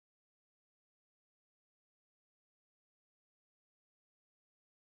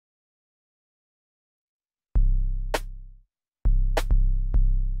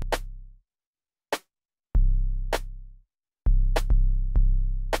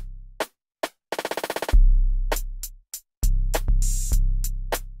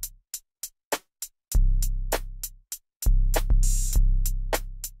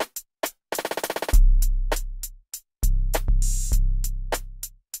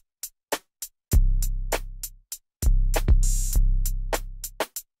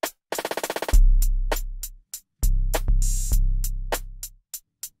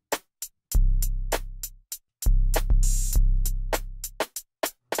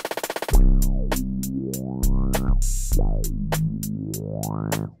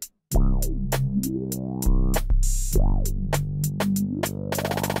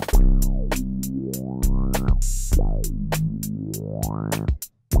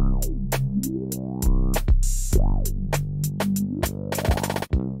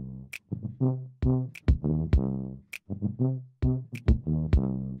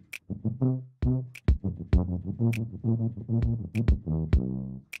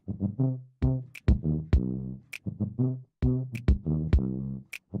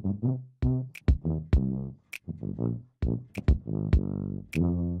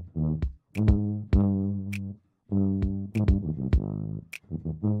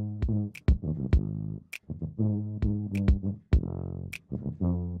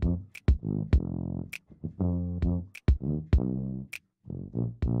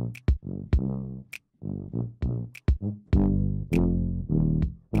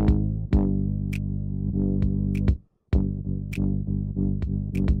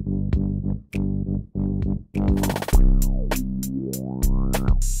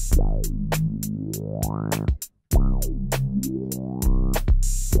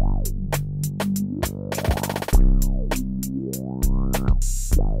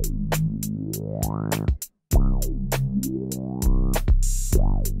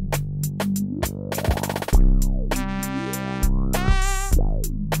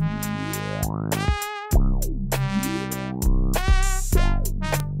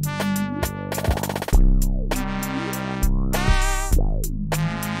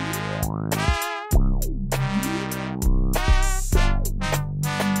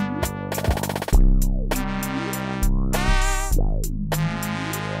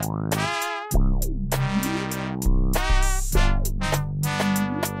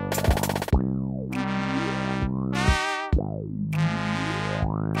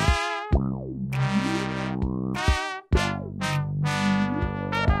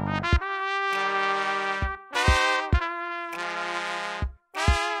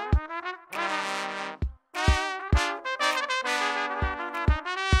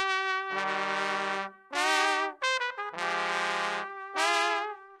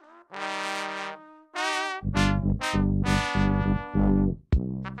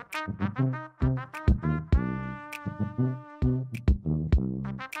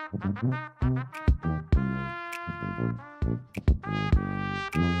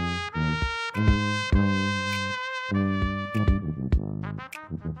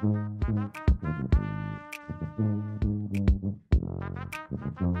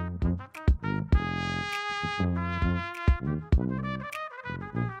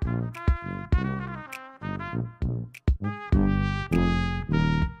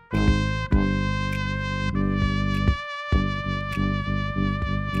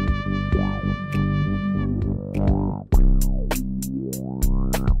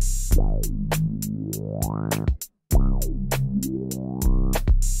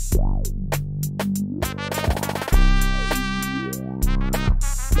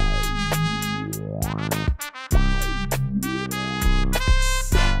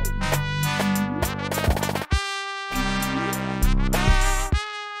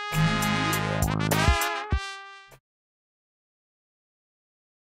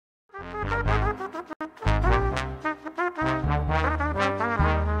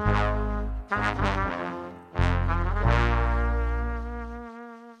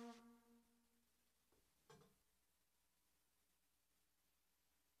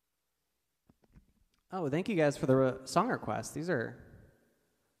Oh, thank you guys for the song requests. I'm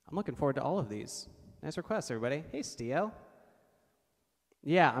looking forward to all of these. Nice requests, everybody. Hey, Stio.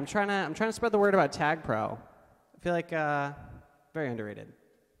 Yeah, I'm trying to spread the word about Tag Pro. I feel like very underrated.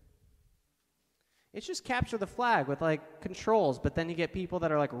 It's just capture the flag with like controls, but then you get people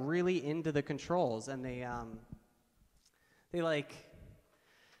that are like really into the controls, and they like.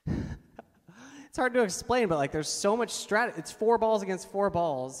 It's hard to explain, but like there's so much strategy. It's 4 balls against 4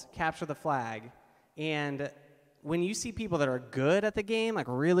 balls. Capture the flag. And when you see people that are good at the game, like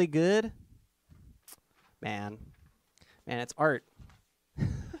really good, man, it's art.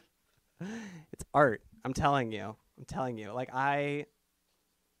 It's art. I'm telling you. Like I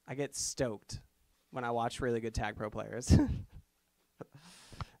get stoked when I watch really good Tag Pro players.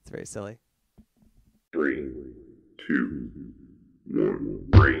 It's very silly. 3, 2, 1,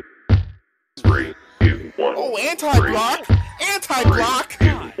 break. 3, 2, 1. Oh, anti-block! Anti-block! 3,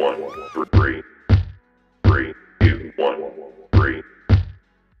 2, 1, 3. 3, 2, 1, 3.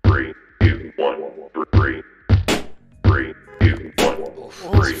 3, 2, 1, 3. 3, 2, 1,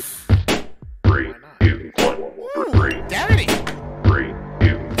 3. 3, 2, 1, 3. Daddy! 3,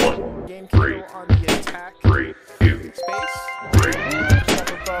 2, 1, Game 3. kill on the attack. 3, 2, Space. 3.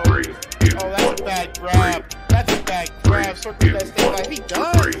 3, 2, Oh, that's a bad grab. That's a bad grab. Circle that thing like he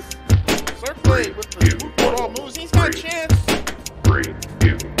does. Circle with the ball moves. He's got a chance. 3,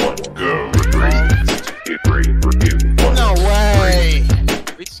 2, 1, go. 3, 2, 1. No way.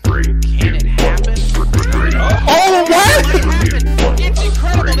 3, Can it happen? Oh, what? It happened. It's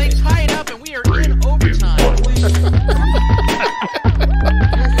incredible. They tie it up and we are in overtime.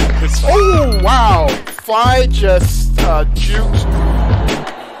 Oh, wow. Fly just juked.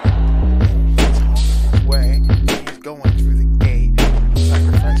 Way. He's going through the gate.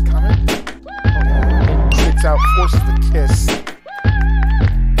 Sacrifice coming. Oh, yeah. Sticks out, forces the kiss.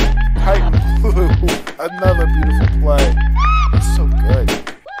 Titan Blue. Another beautiful play. It's so good.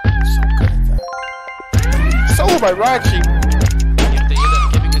 So good at that. Solo by Rachi. If they end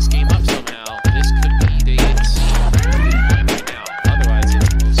up giving this game up somehow, this could be the right now. Otherwise,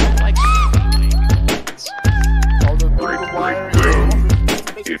 it's most likely to be Miami Dolphins. All the beautiful wire.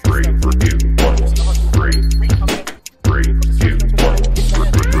 3, 2, 1, 3. 3, 2, 1,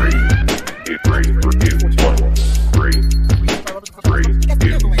 3. 3, 2, 1, 3. 3,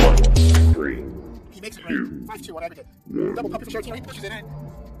 2, 1, 3. He makes it right. 5-2 on aggregate. Double puppy for Cherokee. He pushes it in.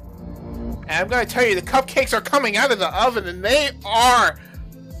 And I'm going to tell you, the cupcakes are coming out of the oven, and they are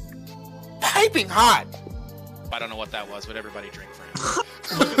piping hot. I don't know what that was, but everybody drink for him.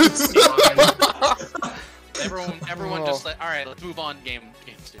 everyone just like, all right, let's move on. Game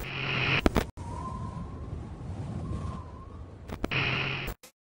 2.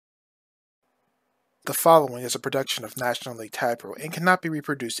 The following is a production of National League Tag Pro and cannot be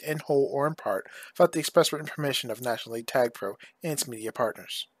reproduced in whole or in part without the express written permission of National League Tag Pro and its media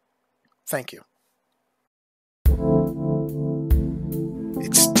partners. Thank you.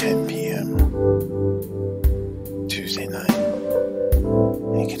 It's 10 p.m. Tuesday night.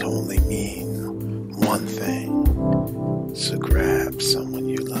 It can only mean one thing. So grab someone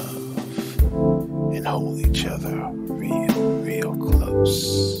you love and hold each other real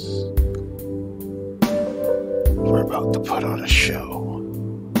close. We're about to put on a show.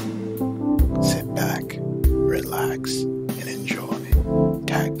 Sit back, relax, and enjoy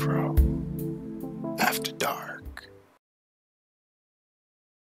Tag Pro After Dark.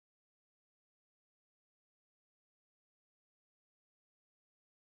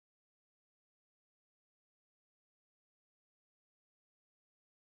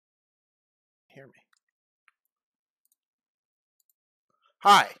 hear me.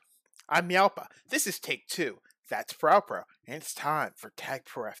 Hi, I'm Meowpa. This is take 2. That's Pro, and it's time for Tag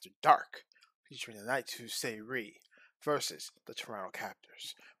Pro After Dark, featuring the Knights Who Say Re versus the Toronto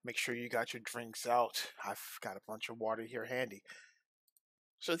Captors. Make sure you got your drinks out. I've got a bunch of water here handy.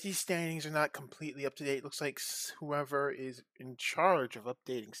 So these standings are not completely up to date. Looks like whoever is in charge of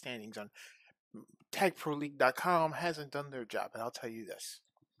updating standings on TagProLeague.com hasn't done their job, and I'll tell you this.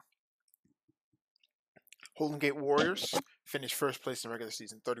 Golden Gate Warriors finished first place in the regular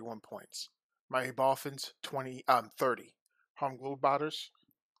season, 31 points. Miami Dolphins, 30. Harlem Globetrotters,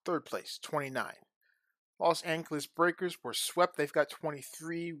 third place, 29. Los Angeles Breakers were swept. They've got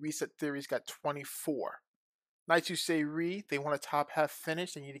 23. Reset Theory's got 24. Knights Who Say Re, they want a top half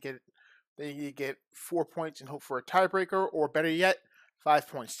finish. They need to get 4 points and hope for a tiebreaker, or better yet, 5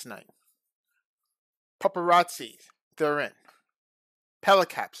 points tonight. Paparazzi, they're in.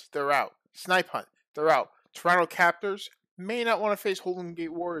 Pelicaps, they're out. Snipe Hunt, they're out. Toronto Captors may not want to face Golden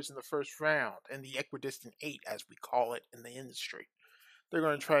Gate Warriors in the first round, in the equidistant 8, as we call it in the industry. They're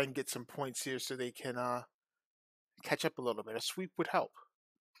going to try and get some points here so they can catch up a little bit. A sweep would help.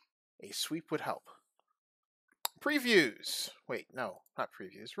 A sweep would help. Previews. Wait, no, not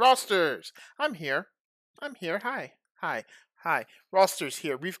previews. Rosters. I'm here. Hi. Rosters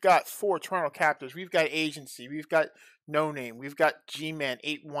here. We've got 4 Toronto Captors. We've got Agency. We've got No Name. We've got G-Man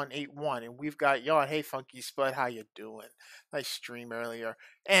 8181. And we've got Yawn. Hey, Funky Spud. How you doing? Nice stream earlier.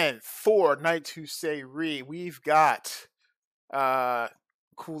 And 4 Knights Who Say Re. We've got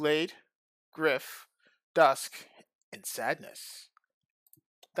Kool-Aid, Griff, Dusk, and Sadness.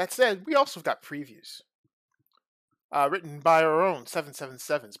 That said, we also got previews. Written by our own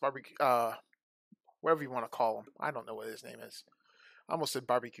 777s, barbecue, whatever you want to call him. I don't know what his name is. I almost said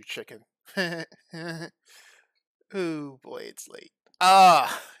barbecue chicken. Ooh, boy, it's late.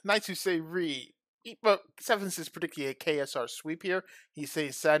 Knights Who Say Re. But Sevens is predicting a KSR sweep here. He's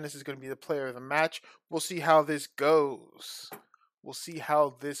saying Sadness is going to be the player of the match. We'll see how this goes.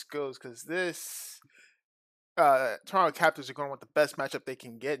 Because this Toronto Captors are going to want the best matchup they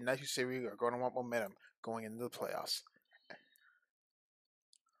can get, and Knights Who Say Re are going to want momentum going into the playoffs.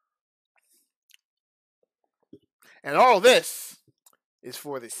 And all this is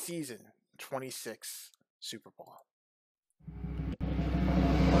for the season 26 Super Bowl.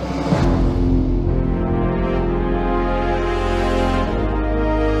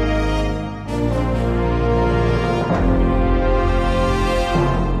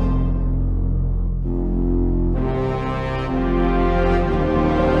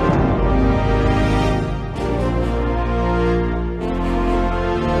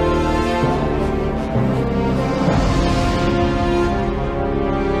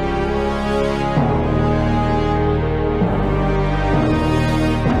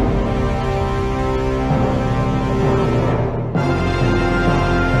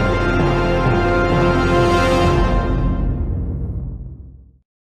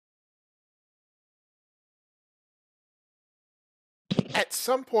 At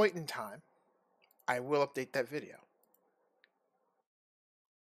some point in time, I will update that video.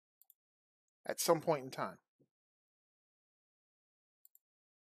 At some point in time.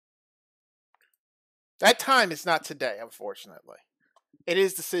 That time is not today, unfortunately. It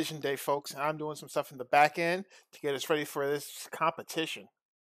is decision day, folks, and I'm doing some stuff in the back end to get us ready for this competition.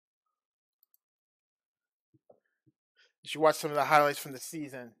 You should watch some of the highlights from the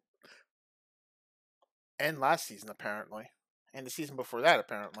season. And last season, apparently. And the season before that,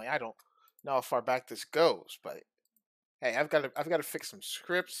 apparently. I don't know how far back this goes, but hey, I've got to fix some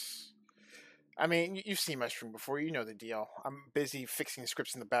scripts. I mean, you've seen my stream before. You know the deal. I'm busy fixing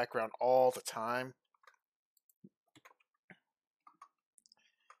scripts in the background all the time.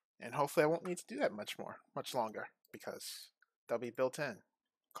 And hopefully I won't need to do that much longer, because they'll be built in.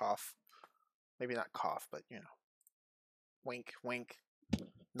 Cough. Maybe not cough, but you know. Wink, wink.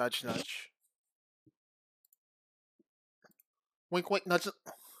 Nudge, nudge. Wink, wink, nudge.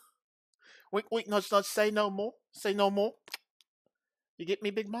 Wink, wink, nudge, nudge. Say no more. Say no more. You get me,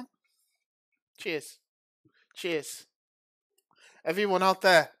 big man? Cheers. Cheers. Everyone out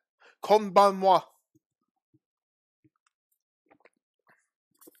there, konbanwa.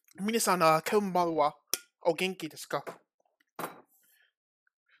 皆さん、こんばんは。お元気ですか？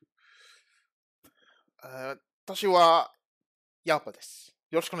私はヤーパです。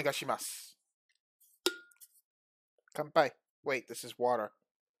よろしくお願いします。乾杯。Wait, this is water.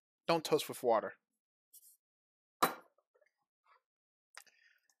 Don't toast with water.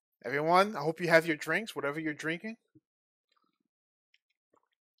 Everyone, I hope you have your drinks, whatever you're drinking.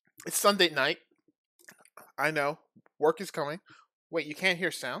 It's Sunday night. I know. Work is coming. Wait, you can't hear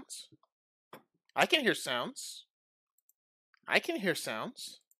sounds? I can hear sounds. I can hear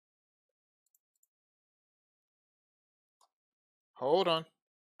sounds. Hold on.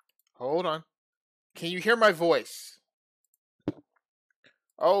 Hold on. Can you hear my voice?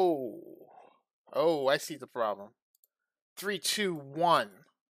 Oh. Oh, I see the problem. 3, 2, 1.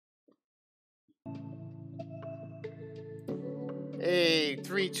 Hey,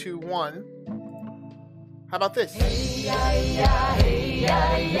 3, 2, 1. How about this?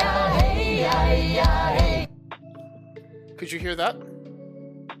 Could you hear that?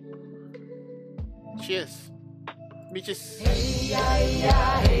 Cheers. Let me just.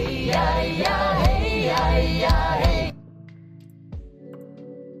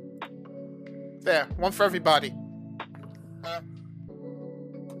 There, one for everybody.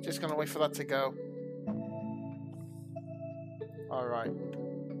 Just gonna wait for that to go. Alright.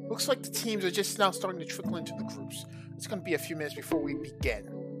 Looks like the teams are just now starting to trickle into the groups. It's gonna be a few minutes before we begin.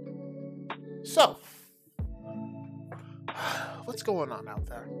 So, what's going on out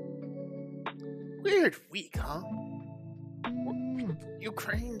there? Weird week, huh?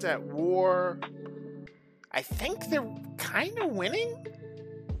 Ukraine's at war. I think they're kind of winning.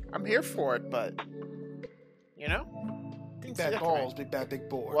 I'm here for it, but you know, Big bad balls, big bad big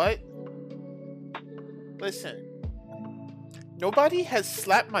board. What? Listen, nobody has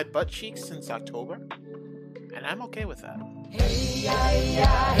slapped my butt cheeks since October, and I'm okay with that.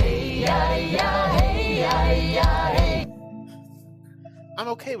 I'm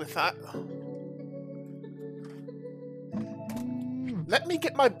okay with that. Let me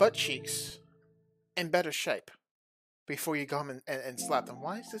get my butt cheeks in better shape before you come and slap them.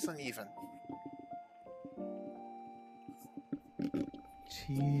 Why is this uneven?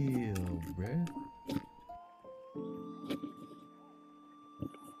 Chill, bruh.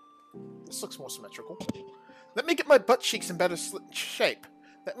 This looks more symmetrical. Let me get my butt cheeks in better shape.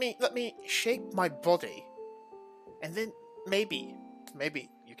 Let me shape my body, and then maybe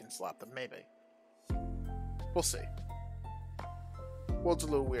you can slap them. Maybe we'll see. World's a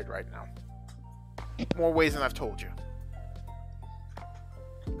little weird right now. More ways than I've told you.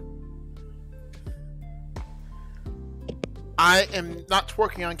 I am not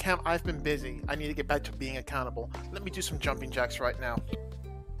twerking on cam. I've been busy. I need to get back to being accountable. Let me do some jumping jacks right now.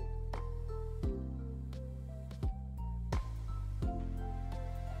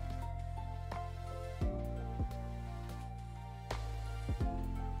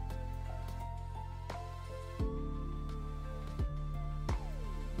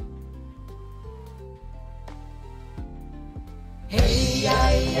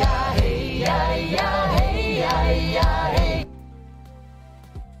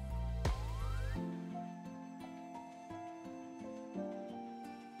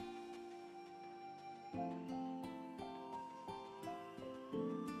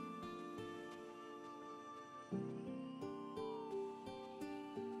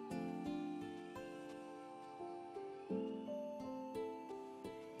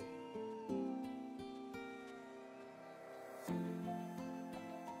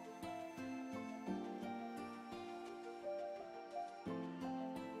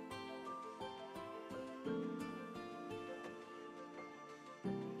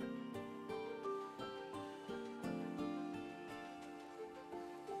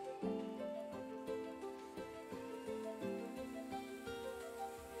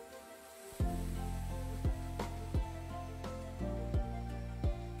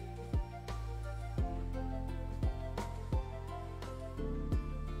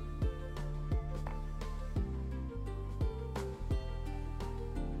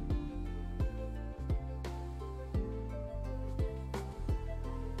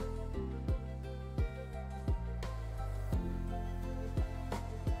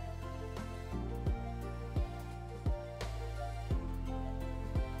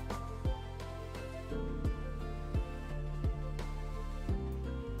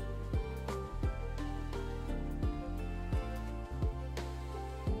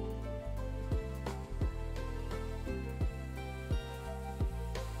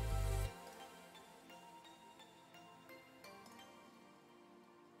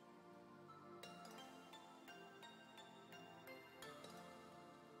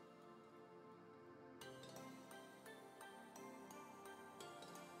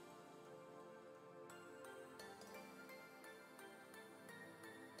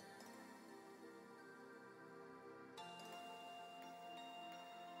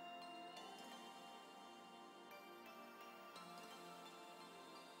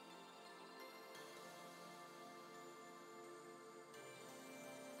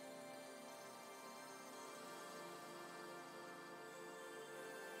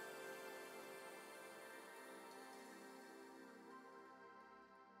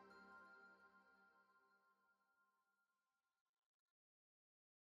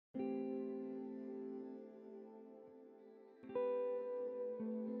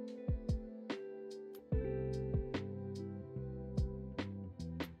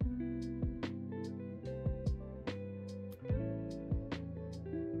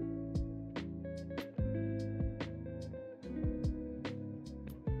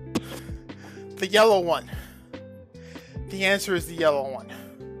 The yellow one. The answer is the yellow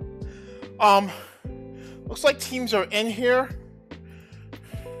one. Looks like teams are in here.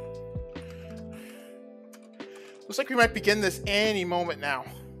 Looks like we might begin this any moment now.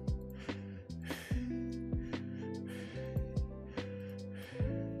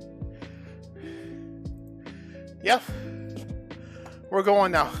 Yep. We're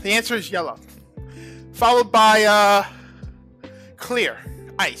going now. The answer is yellow. Followed by clear.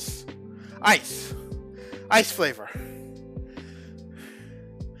 Ice. Ice. Ice flavor.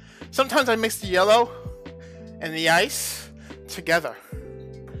 Sometimes I mix the yellow and the ice together.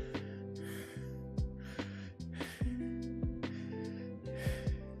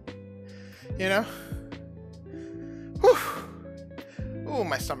 You know? Whew. Ooh,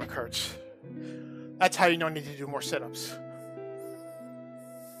 my stomach hurts. That's how you know I need to do more sit-ups.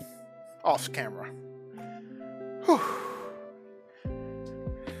 Off camera. Whew.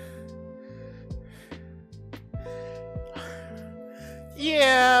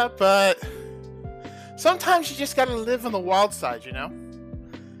 Yeah, but sometimes you just gotta live on the wild side, you know?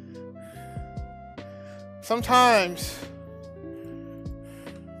 Sometimes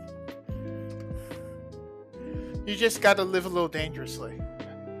you just gotta live a little dangerously.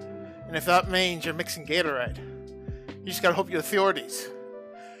 And if that means you're mixing Gatorade, you just gotta hope the authorities.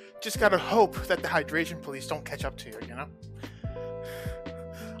 Just gotta hope that the hydration police don't catch up to you, you know?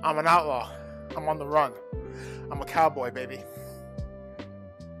 I'm an outlaw. I'm on the run. I'm a cowboy, baby.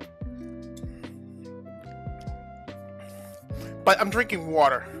 But I'm drinking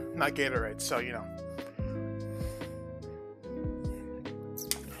water, not Gatorade, so you know.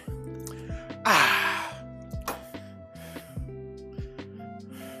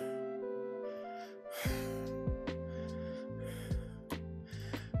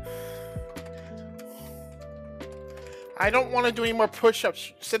 I don't want to do any more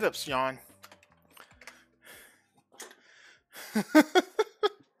push-ups, sit-ups, yawn.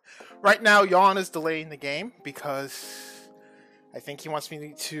 Right now, yawn is delaying the game because I think he wants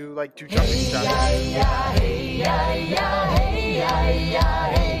me to like do jumping jacks.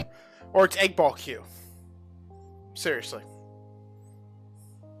 Or it's egg ball Q. Seriously.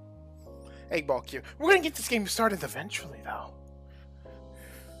 Egg ball Q. We're gonna get this game started eventually, though.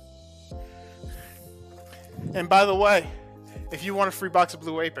 And by the way, if you want a free box of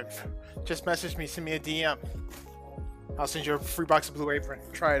Blue Apron, just message me, send me a DM. I'll send you a free box of Blue Apron.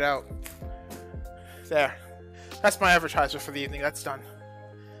 Try it out. There. That's my advertisement for the evening. That's done.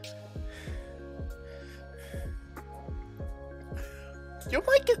 You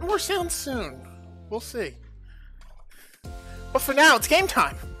might get more sound soon. We'll see. But for now, it's game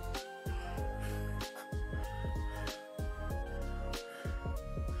time.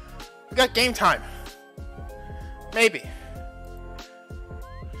 We got game time. Maybe.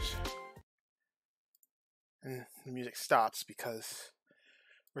 And the music stops because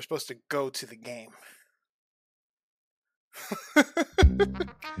we're supposed to go to the game.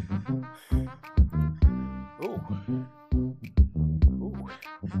 Ooh. Ooh.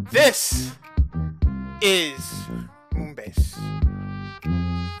 This is Moonbase.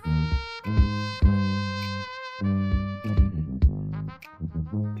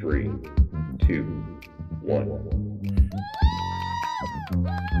 Three, two, one.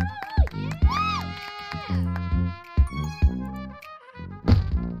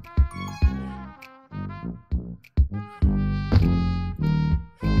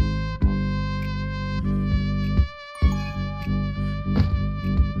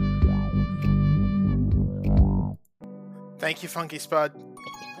 Thank you, Funky Spud.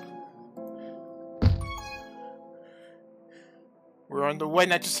 We're on the way,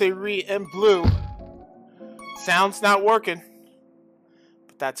 not to say red and blue. Sound's not working,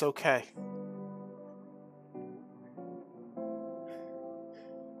 but that's okay.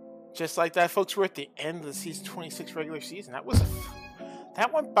 Just like that, folks, we're at the end of the season 26 regular season. That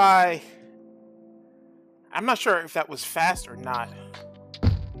went by. I'm not sure if that was fast or not.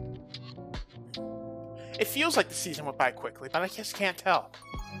 It feels like the season went by quickly, but I just can't tell.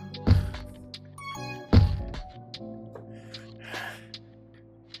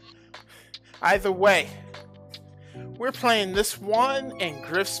 Either way, we're playing this one in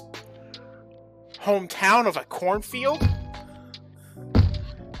Griff's hometown of a cornfield.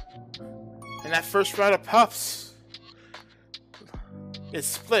 And that first round of puffs is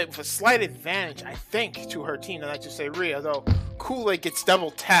split with a slight advantage, I think, to her team, and I just say Rhea, though Kool-Aid gets double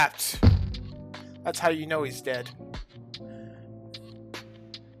tapped. That's how you know he's dead.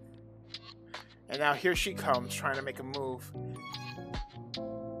 And now here she comes, trying to make a move.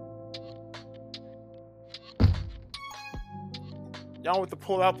 Young with the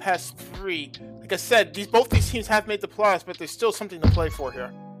pull out past 3. Like I said, both these teams have made the playoffs, but there's still something to play for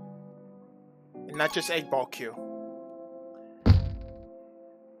here. And not just egg ball Q.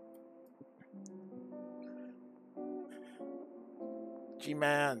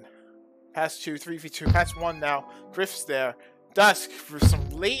 G-Man. Pass 2, 3v2, pass 1 now. Griff's there. Dusk for some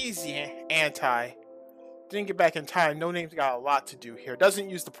lazy anti. Didn't get back in time. No Name's got a lot to do here. Doesn't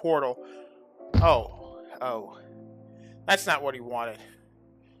use the portal. Oh. That's not what he wanted.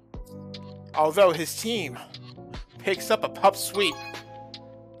 Although his team picks up a pup sweep.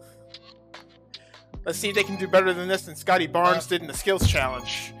 Let's see if they can do better than this than Scotty Barnes did in the skills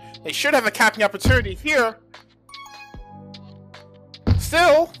challenge. They should have a capping opportunity here.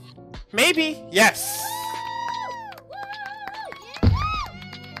 Still, maybe, yes.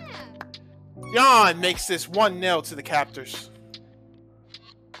 Jan makes this 1-0 to the Captors.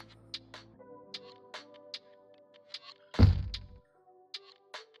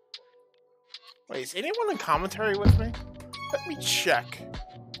 Wait, is anyone in commentary with me? Let me check.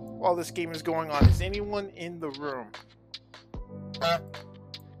 While this game is going on, is anyone in the room?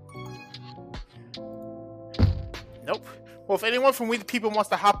 Nope. Well, if anyone from We the People wants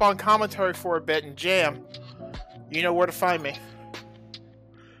to hop on commentary for a bit and jam, you know where to find me.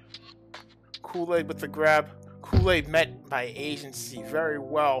 Kool-Aid with the grab. Kool-Aid met by agency very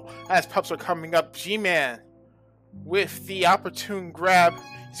well. As pups are coming up, G-Man with the opportune grab.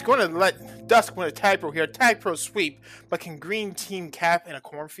 He's going to let Dusk win a tag pro here. Tag pro sweep, but can green team cap in a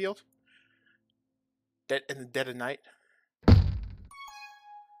cornfield? In the dead of night?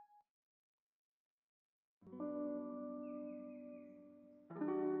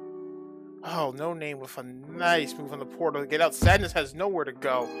 Oh, No Name with a nice move on the portal to get out. Sadness has nowhere to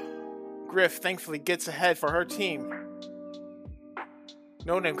go. Griff thankfully gets ahead for her team.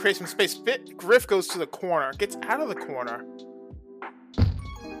 No Name creates some space. Griff goes to the corner. Gets out of the corner.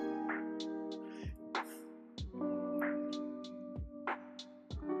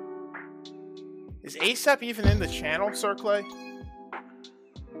 Is ASAP even in the channel, Sir Clay?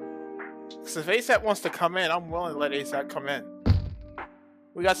 Because if ASAP wants to come in, I'm willing to let ASAP come in.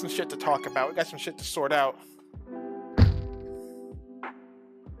 We got some shit to talk about. We got some shit to sort out.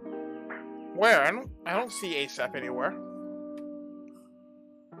 Where? I don't see ASAP anywhere.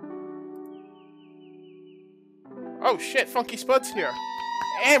 Oh shit, Funky Spud's here.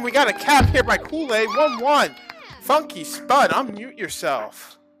 And we got a cap here by Kool-Aid. 1-1. Funky Spud, unmute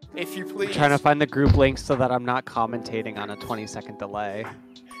yourself. If you please. I'm trying to find the group link so that I'm not commentating on a 20-second delay.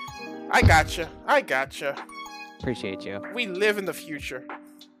 I gotcha. Appreciate you. We live in the future.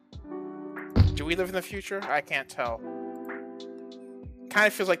 Do we live in the future? I can't tell. Kind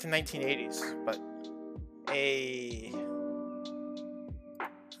of feels like the 1980s, but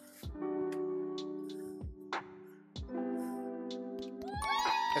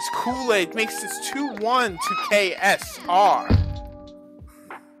as Kool-Aid makes this 2-1 to KSR.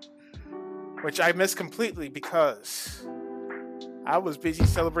 Which I missed completely because I was busy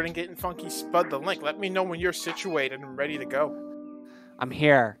celebrating getting Funky Spud the link. Let me know when you're situated and ready to go. I'm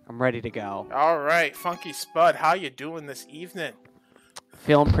here. I'm ready to go. All right, Funky Spud, how you doing this evening?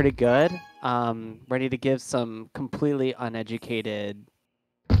 Feeling pretty good. Ready to give some completely uneducated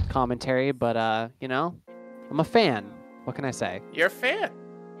commentary, but you know, I'm a fan. What can I say? You're a fan.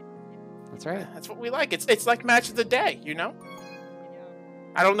 That's right. That's what we like. It's like match of the day, you know?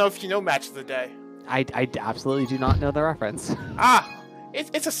 I don't know if you know match of the day. I absolutely do not know the reference.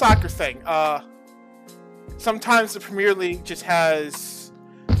 It's a soccer thing. Sometimes the Premier League just has,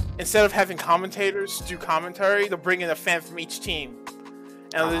 instead of having commentators do commentary, they'll bring in a fan from each team.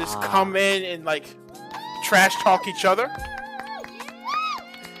 And they'll just come in and like trash talk each other.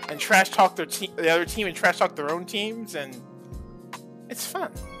 And trash talk the other team and trash talk their own teams, and it's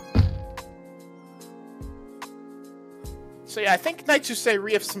fun. So yeah, I think Night to say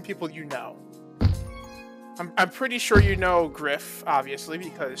re-if some people you know. I'm pretty sure you know Griff, obviously,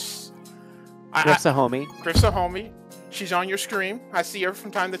 because Griff's a homie. Griff's a homie. She's on your screen. I see her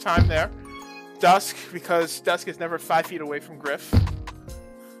from time to time there. Dusk, because Dusk is never 5 feet away from Griff.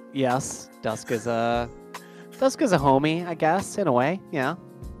 Yes, Dusk is a homie, I guess, in a way. Yeah.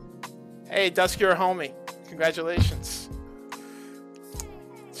 Hey, Dusk, you're a homie. Congratulations.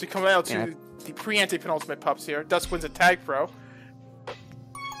 So we come out to the pre-anti-penultimate pups here. Dusk wins a tag pro.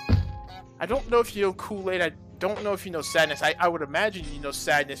 I don't know if you know Kool-Aid. I don't know if you know Sadness. I would imagine you know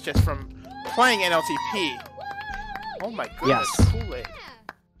Sadness just from playing MLTP. Oh my goodness, yes. Kool-Aid.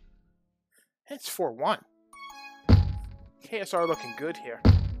 It's 4-1. KSR looking good here.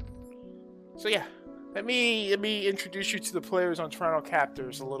 So yeah, let me introduce you to the players on Toronto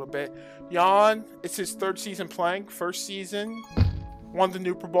Captors a little bit. Jan, it's his 3rd season playing. First season, Won the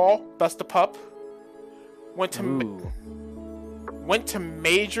Nuper Ball, best of pup. Went to Ooh. went to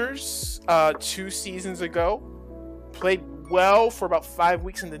majors 2 seasons ago. Played well for about 5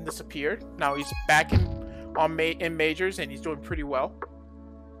 weeks and then disappeared. Now he's back in majors and he's doing pretty well.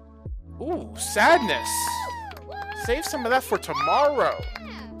 Ooh, Sadness. Save some of that for tomorrow.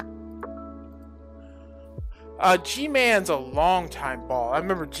 G-Man's a long time ball. I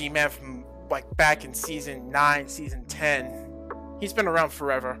remember G-Man from like back in season 9, season 10. He's been around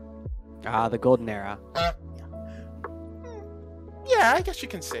forever. Ah, the golden era. Yeah, I guess you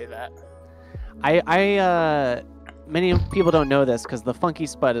can say that. Many people don't know this because the Funky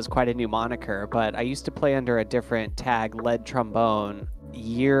Spud is quite a new moniker, but I used to play under a different tag, lead trombone,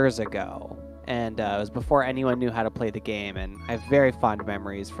 years ago. And it was before anyone knew how to play the game, and I have very fond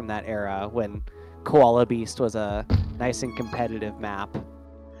memories from that era when Koala Beast was a nice and competitive map.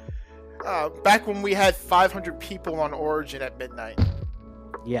 Back when we had 500 people on Origin at midnight.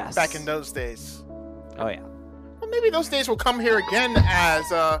 Yes. Back in those days. Oh, yeah. Well, maybe those days will come here again as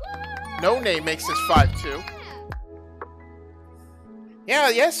No Name makes this 5-2.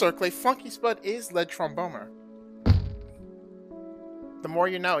 Yeah, Circle. Funky Spud is lead tromboner. The more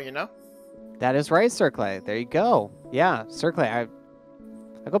you know, you know? That is right, Circle. There you go. Yeah, Circle. I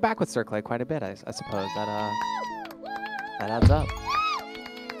go back with Circle quite a bit, I suppose. That adds up.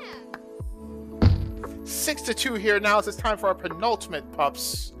 6-2 here now. It's time for our penultimate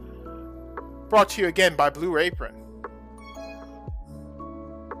pups. Brought to you again by Blue Apron.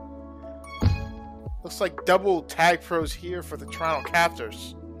 Looks like double tag pros here for the Toronto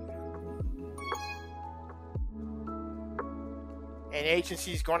Captors. And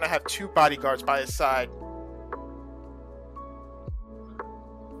Agency's going to have 2 bodyguards by his side.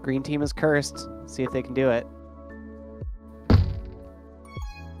 Green team is cursed. See if they can do it.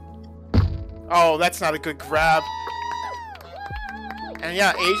 Oh, that's not a good grab. And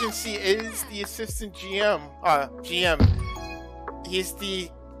yeah, Agency is the assistant GM. He's the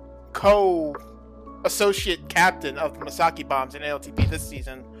co-associate captain of the Masaki Bombs in MLTP this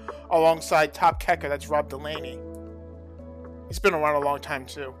season, alongside top Kecker, that's Rob Delaney. He's been around a long time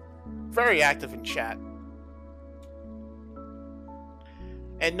too. Very active in chat.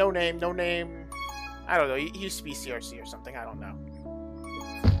 And no name, I don't know, he used to be CRC or something, I don't know.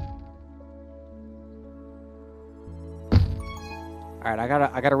 All right,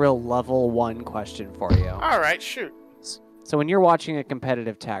 I got a real level 1 question for you. All right, shoot. So when you're watching a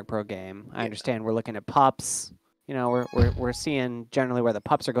competitive tag pro game, I understand we're looking at pups. You know, we're seeing generally where the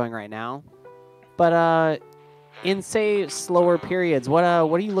pups are going right now. But in say slower periods, what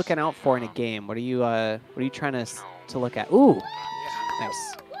are you looking out for in a game? What are you trying to look at? Ooh,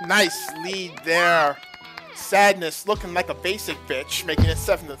 nice. Nice lead there. Sadness looking like a basic bitch, making it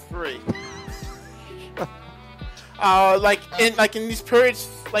 7-3. Like in these periods,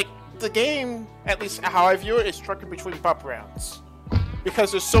 like the game, at least how I view it, is structured between pup rounds, because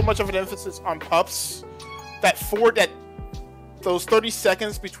there's so much of an emphasis on pups that those 30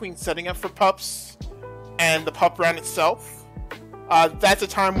 seconds between setting up for pups and the pup round itself, that's a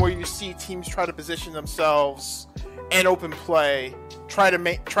time where you see teams try to position themselves in open play, try to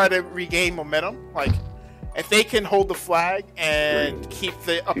regain momentum. Like if they can hold the flag and keep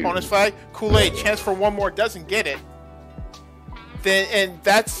the opponent's flag, Kool-Aid chance for one more, doesn't get it. And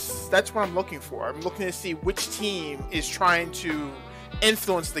that's what I'm looking for. I'm looking to see which team is trying to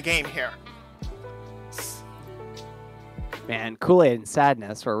influence the game here. Man, Kool-Aid and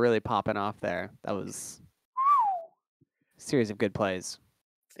Sadness were really popping off there. That was a series of good plays.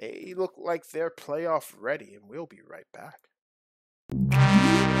 They look like they're playoff ready, and we'll be right back.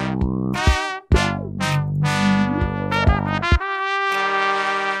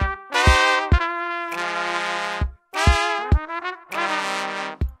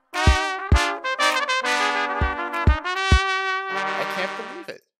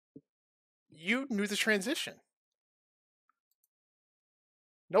 You knew the transition.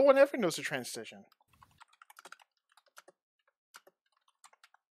 No one ever knows the transition.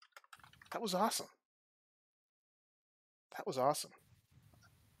 That was awesome. That was awesome.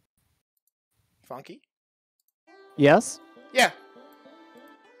 Funky? Yes? Yeah.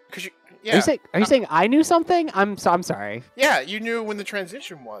 Yeah. Are you saying I knew something? I'm sorry. Yeah, you knew when the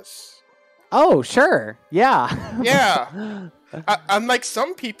transition was. Oh, sure. Yeah. Yeah. Unlike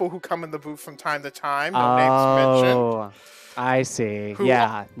some people who come in the booth from time to time, no names mentioned. Oh, I see. Who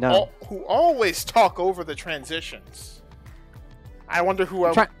always talk over the transitions. I wonder who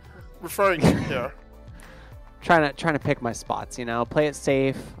I'm referring to here. Trying to pick my spots, you know, play it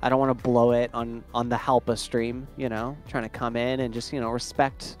safe. I don't want to blow it on the Helpa stream, you know, trying to come in and just, you know,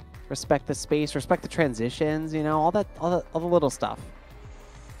 respect the space, respect the transitions, you know, all the little stuff.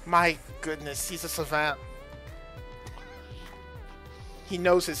 My goodness, he's a savant. He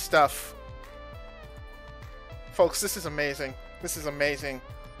knows his stuff. Folks, this is amazing. This is amazing.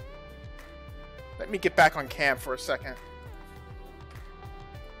 Let me get back on cam for a second.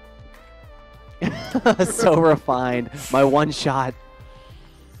 So refined. My one shot.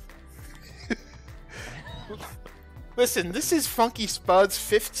 Listen, this is Funky Spud's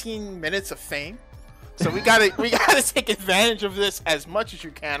 15 minutes of fame. So we gotta take advantage of this as much as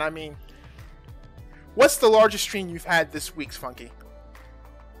you can. I mean, what's the largest stream you've had this week, Funky?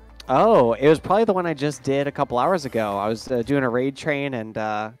 Oh, it was probably the one I just did a couple hours ago. I was doing a raid train and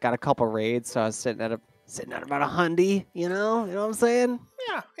got a couple raids, so I was sitting at about 100. You know what I'm saying?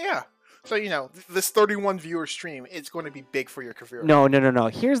 Yeah. So this 31 viewer stream, it's going to be big for your career. No.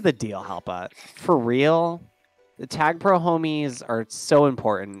 Here's the deal, Halpa. For real, the Tag Pro homies are so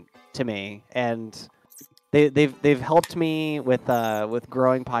important to me, and they've helped me with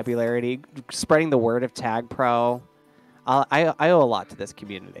growing popularity, spreading the word of Tag Pro. I owe a lot to this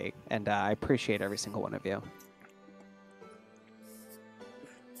community, and I appreciate every single one of you.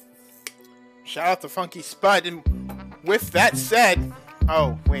 Shout out to Funky Spud. And with that said,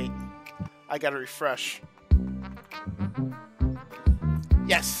 oh wait, I gotta refresh.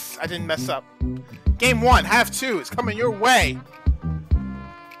 Yes, I didn't mess up. Game 1, half 2 is coming your way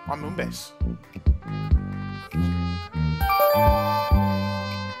on Moonbase.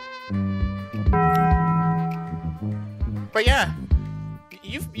 But yeah,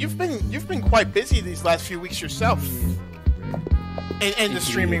 you've been quite busy these last few weeks yourself in the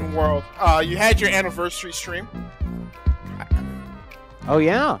streaming world. You had your anniversary stream. Oh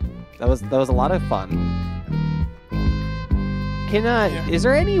yeah, that was a lot of fun. Is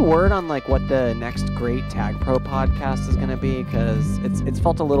there any word on like what the next great Tag Pro podcast is gonna be? Because it's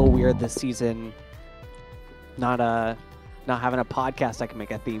felt a little weird this season, not having a podcast I can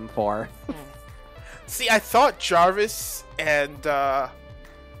make a theme for. See, I thought Jarvis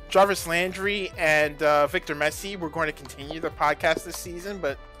Landry and Victor Messi were going to continue the podcast this season,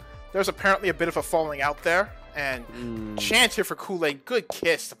 but there's apparently a bit of a falling out there. And chance here for Kool-Aid, good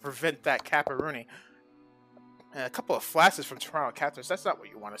kiss to prevent that Caparuni. And a couple of flashes from Toronto Captors. That's not what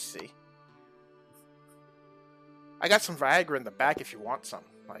you want to see. I got some Viagra in the back if you want some.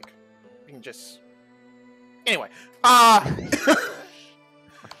 Like, you can just... Anyway.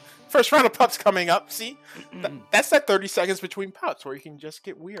 First round of pups coming up. See? That's that 30 seconds between pups where you can just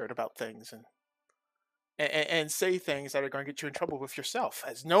get weird about things and say things that are going to get you in trouble with yourself.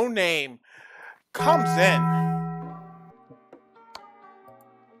 As No Name comes in.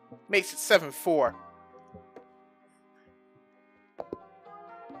 Makes it 7-4.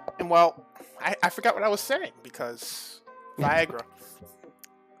 And well, I forgot what I was saying because Viagra.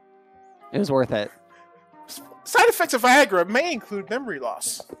 It was worth it. Side effects of Viagra may include memory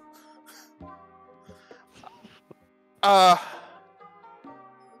loss. Yeah,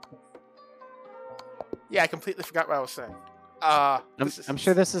 I completely forgot what I was saying. I'm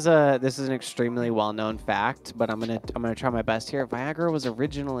sure this is an extremely well-known fact, but I'm gonna try my best here. Viagra was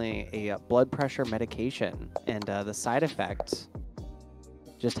originally a blood pressure medication, and the side effect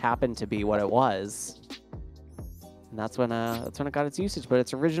just happened to be what it was, and that's when it got its usage. But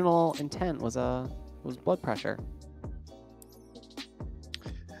its original intent was blood pressure.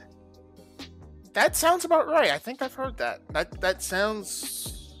 That sounds about right. I think I've heard that. That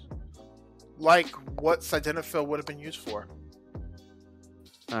sounds like what sildenafil would have been used for.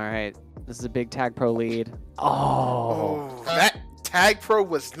 All right, this is a big Tag Pro lead. Oh, that Tag Pro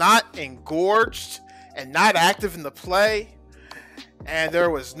was not engorged and not active in the play, and there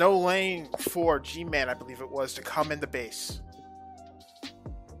was no lane for G-Man, I believe it was, to come in the base.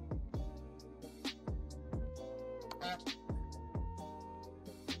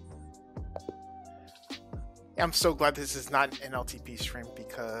 I'm so glad this is not an MLTP stream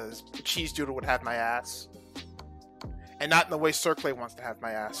because Cheese Doodle would have my ass. And not in the way Circle wants to have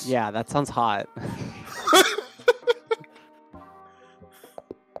my ass. Yeah, that sounds hot.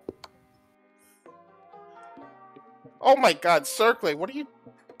 Oh my god, Circle, what are you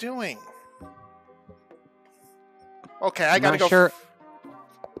doing? Okay, I gotta go. Sure.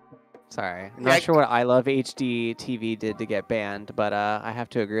 Sorry, I'm not sure what I Love HD TV did to get banned, but I have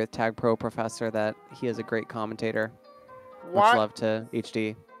to agree with Tag Pro Professor that he is a great commentator. Much love to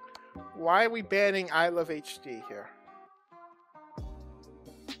HD. Why are we banning I Love HD here?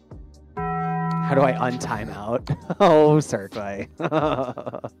 How do I untime out? Oh, Circle.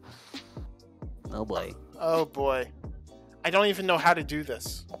 Oh boy. Oh boy. I don't even know how to do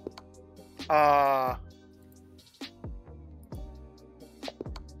this.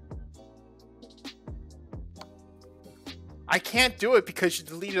 I can't do it because you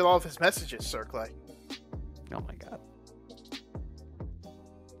deleted all of his messages, Circle. Oh my god.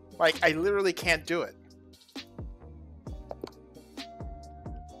 Like, I literally can't do it.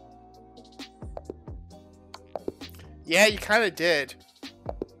 Yeah, you kind of did.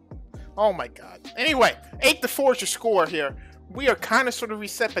 Oh my god. Anyway, 8-4 is your score here. We are kind of sort of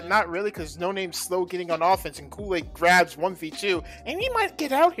reset, but not really, because No Name's slow getting on offense, and Kool-Aid grabs 1v2, and he might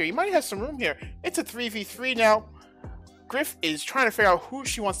get out here. He might have some room here. It's a 3v3 now. Griff is trying to figure out who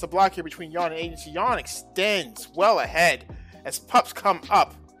she wants to block here between Yawn and Agency. Yawn extends well ahead as Pups come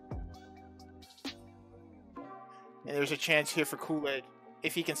up. And there's a chance here for Kool-Aid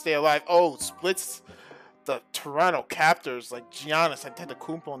if he can stay alive. Oh, splits the Toronto Captors like Giannis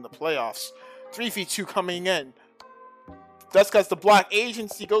Antetokounmpo in the playoffs. 3v2 coming in. Dusk has the block.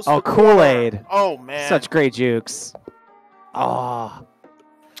 Agency goes to the Kool-Aid. corner. Oh, man. Such great jukes. Oh.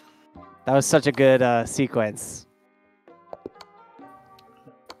 That was such a good sequence.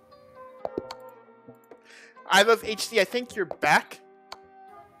 I love HC. I think you're back.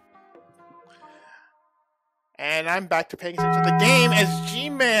 And I'm back to paying attention to the game as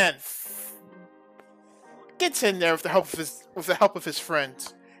G-Man gets in there with the help of his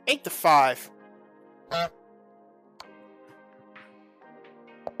friends. 8-5.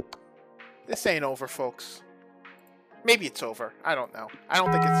 This ain't over, folks. Maybe it's over. I don't know. I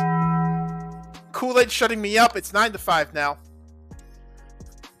don't think it's... Kool-Aid shutting me up. It's 9-5 now.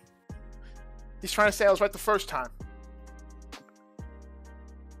 He's trying to say I was right the first time.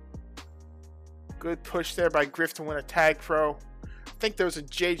 Good push there by Griff to win a tag pro. I think there was a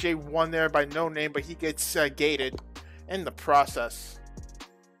JJ1 there by No Name, but he gets gated in the process.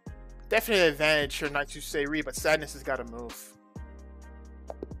 Definitely an advantage here, not to say Re, but Sadness has got to move.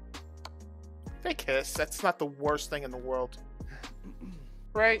 They kiss. That's not the worst thing in the world.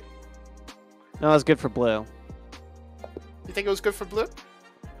 Right? No, it was good for blue. You think it was good for blue?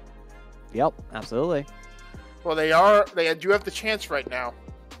 Yep, absolutely. Well, they do have the chance right now.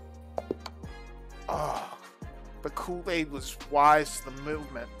 Oh, but Kool-Aid was wise to the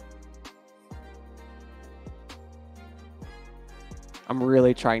movement. I'm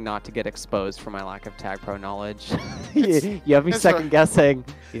really trying not to get exposed for my lack of tag pro knowledge. you have me second guessing.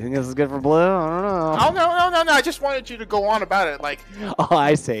 You think this is good for blue? I don't know. Oh, no. I just wanted you to go on about it. Like, oh,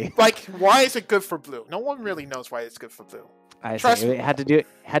 I see. Like, why is it good for blue? No one really knows why it's good for blue. Trust me. It had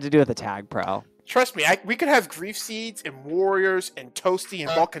to do with the tag pro. Trust me, we could have Grief Seeds and Warriors and Toasty and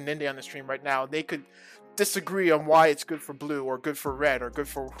Balkaninde on the stream right now. They could disagree on why it's good for blue or good for red or good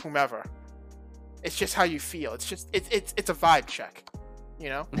for whomever. It's just how you feel. It's just it's a vibe check, you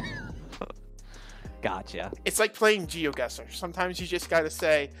know? Gotcha. It's like playing GeoGuessr. Sometimes you just gotta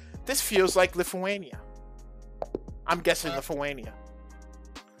say, this feels like Lithuania. I'm guessing Lithuania.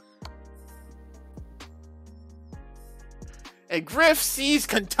 And Griff sees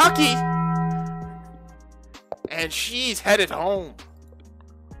Kentucky. And she's headed home.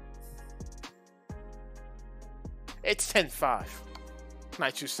 It's 10-5.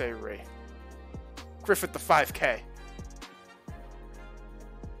 Night you say Ray. Griff at the 5K.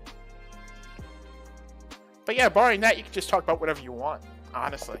 But yeah, barring that, you can just talk about whatever you want,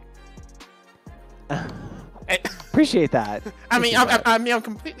 honestly. Appreciate that. I'm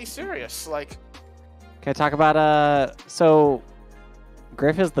completely serious. Like, can I talk about so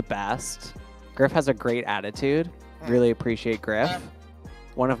Griff is the best. Griff has a great attitude. Really appreciate Griff.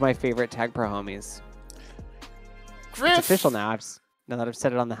 One of my favorite tag pro homies. Griff. It's official now. Now that I've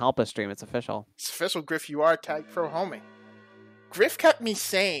said it on the Help Us stream, it's official. It's official, Griff. You are a tag pro homie. Griff kept me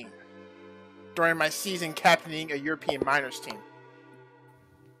sane during my season captaining a European minors team.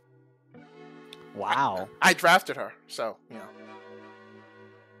 Wow. I drafted her, so, you know.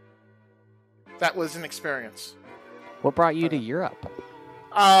 That was an experience. What brought you to Europe?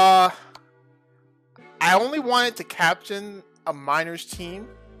 I only wanted to captain a minors team,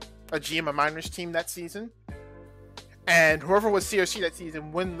 a GM a minors team that season. And whoever was CRC that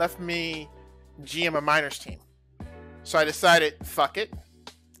season wouldn't let me GM a minors team. So I decided, fuck it.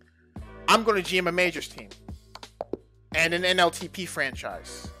 I'm going to GM a majors team. And an MLTP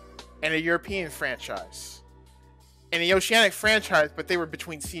franchise. And a European franchise. And a Oceanic franchise, but they were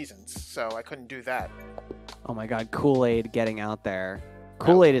between seasons. So I couldn't do that. Oh my god, Kool-Aid getting out there.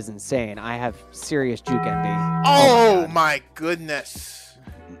 Kool-Aid is insane. I have serious juke envy. Oh my goodness.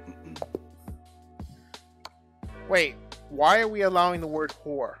 Wait, why are we allowing the word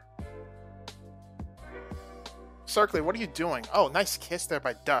whore? Circly, what are you doing? Oh, nice kiss there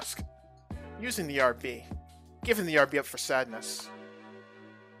by Dusk. Using the RB. Giving the RB up for Sadness.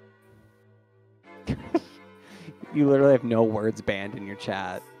 You literally have no words banned in your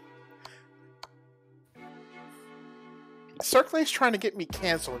chat. Circlay's trying to get me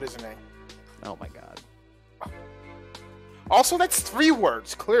canceled, isn't he? Oh my god. Also, that's 3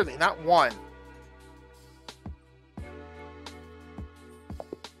 words, clearly, not 1.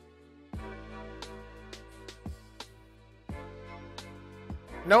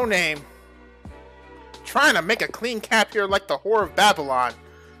 No name. Trying to make a clean cap here like the Whore of Babylon.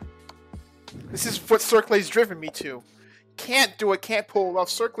 This is what Circlay's driven me to. Can't do it, can't pull it off.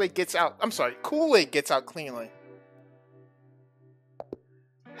 Circlay gets out. I'm sorry, Kool-Aid gets out cleanly.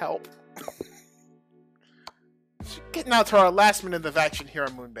 Help. Getting out to our last minute of action here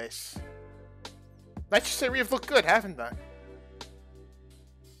on Moonbase. Let's just say we have looked good, haven't they?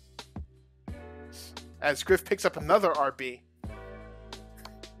 As Griff picks up another RB.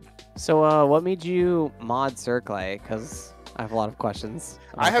 So, what made you mod Circlay? Because I have a lot of questions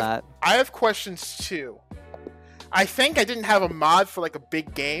about that. I have questions too. I think I didn't have a mod for like a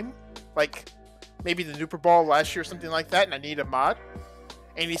big game, like maybe the Nooper Ball last year or something like that, and I need a mod.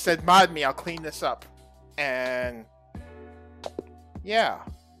 And he said, "Mod me, I'll clean this up." And yeah,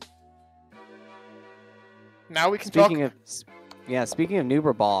 now we can talk. Speaking of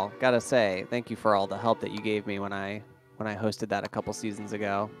Nooper Ball, gotta say thank you for all the help that you gave me when I hosted that a couple seasons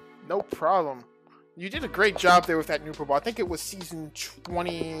ago. No problem. You did a great job there with that Nooper Ball. I think it was season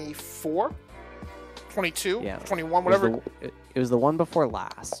 24, 22, Yeah, 21, whatever. It was the one before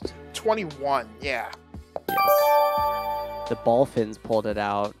last. 21, yeah. Yes. The ball fins pulled it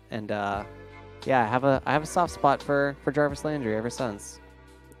out, and yeah, I have a soft spot for Jarvis Landry ever since.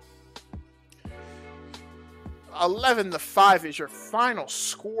 11-5 is your final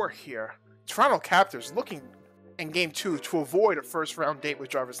score here. Toronto Captors looking in Game 2 to avoid a first-round date with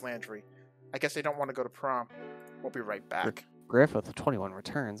Jarvis Landry. I guess they don't want to go to prom. We'll be right back. Griff with 21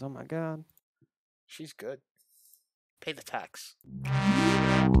 returns. Oh my god. She's good. Pay the tax.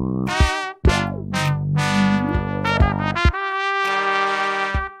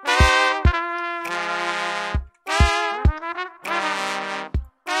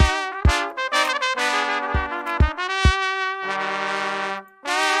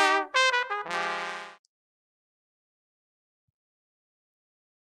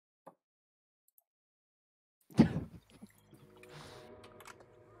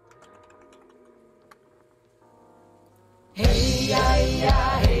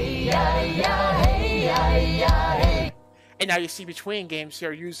 And now you see between games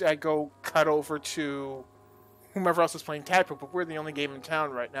here, usually I go cut over to whomever else is playing Tactical, but we're the only game in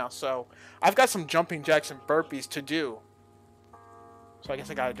town right now, so I've got some jumping jacks and burpees to do. So I guess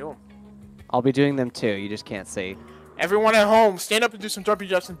I gotta do them. I'll be doing them too. You just can't see. Everyone at home, stand up and do some jumping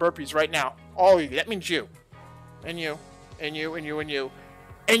jacks and burpees right now. All of you. That means you. And you. And you. And you. And you.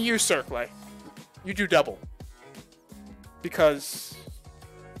 And you, Circlay. You do double. Because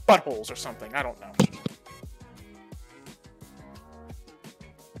buttholes or something. I don't know.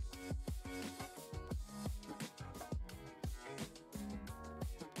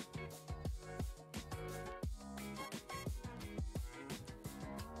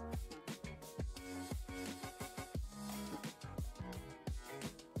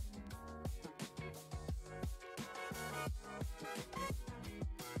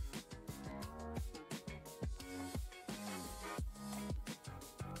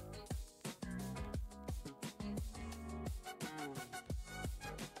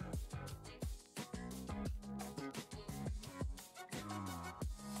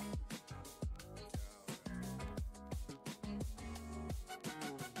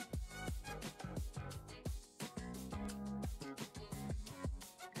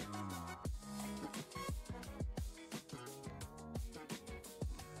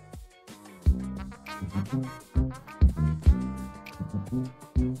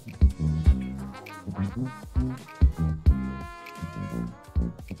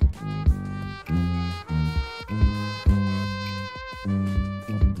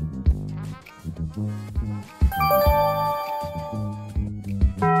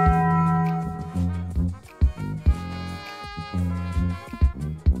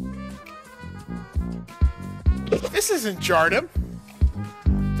 This isn't Jardim.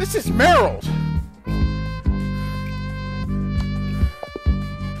 This is Merrill.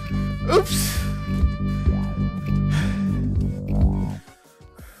 Oops.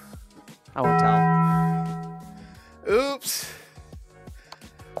 I won't tell. Oops.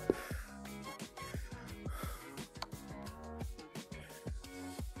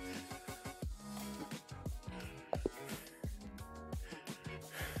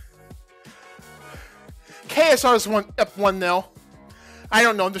 KSR is up 1-0. I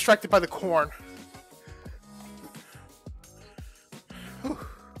don't know. I'm distracted by the corn. Whew.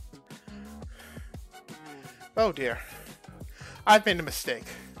 Oh dear. I've made a mistake.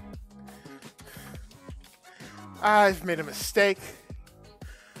 I've made a mistake.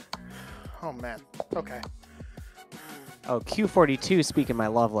 Oh, man. Okay. Oh, Q42 speaking my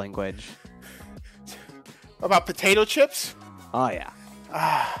love language. About potato chips? Oh, yeah.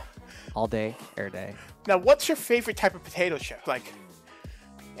 All day, air day. Now, what's your favorite type of potato chip? Like,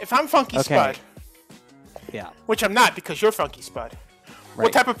 if I'm Funky Okay. Spud, Yeah. which I'm not because you're Funky Spud, what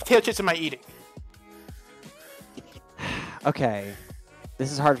Right. type of potato chips am I eating? Okay.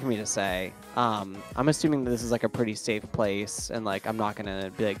 This is hard for me to say. I'm assuming that this is like a pretty safe place, and like I'm not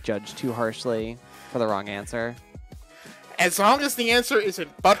gonna be like judged too harshly for the wrong answer. As long as the answer isn't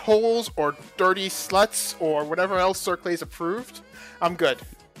buttholes or dirty sluts or whatever else Circlay's approved, I'm good.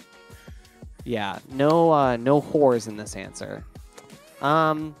 Yeah, no whores in this answer.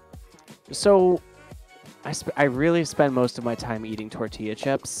 So I really spend most of my time eating tortilla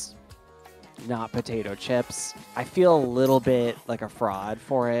chips, not potato chips. I feel a little bit like a fraud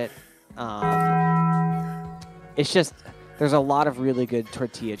for it. It's just there's a lot of really good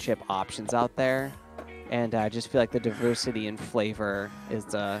tortilla chip options out there, and I just feel like the diversity in flavor is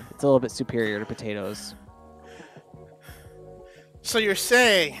it's a little bit superior to potatoes. So you're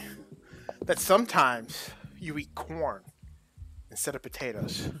saying that sometimes you eat corn instead of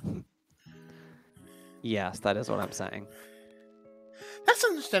potatoes. Yes, that is what I'm saying. That's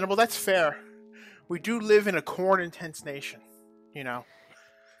understandable. That's fair. We do live in a corn-intense nation, you know.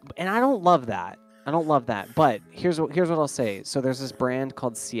 And I don't love that. But here's what I'll say. So there's this brand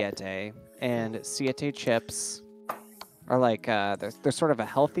called Siete, and Siete chips are like they're sort of a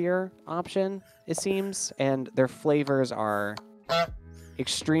healthier option, it seems, and their flavors are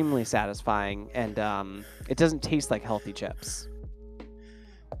extremely satisfying, and it doesn't taste like healthy chips.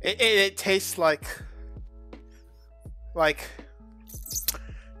 It tastes like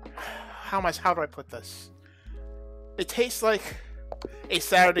how do I put this? It tastes like a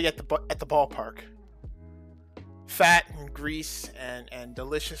Saturday at the ballpark. Fat and grease and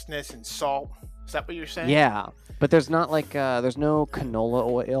deliciousness and salt. Is that what you're saying? Yeah, but there's not like there's no canola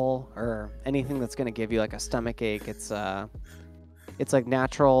oil or anything that's gonna give you like a stomach ache. It's like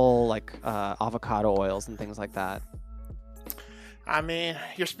natural like avocado oils and things like that. I mean,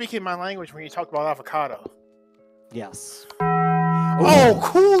 you're speaking my language when you talk about avocado. Yes. Oh,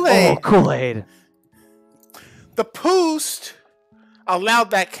 Kool-Aid! Oh, Kool-Aid. The Poost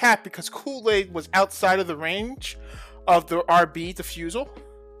allowed that cap because Kool-Aid was outside of the range of the RB defusal.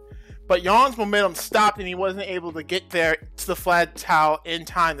 But Jan's momentum stopped and he wasn't able to get there to the flag towel in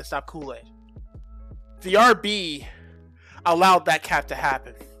time to stop Kool-Aid. The RB allowed that cap to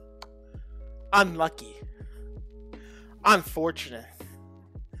happen. Unlucky. Unfortunate.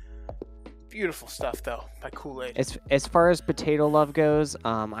 Beautiful stuff, though, by Kool-Aid. As far as potato love goes,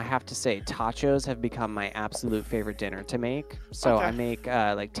 I have to say tachos have become my absolute favorite dinner to make. So Okay. I make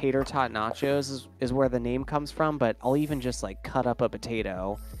like tater tot nachos is where the name comes from, but I'll even just like cut up a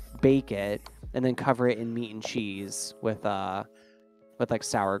potato, bake it, and then cover it in meat and cheese with like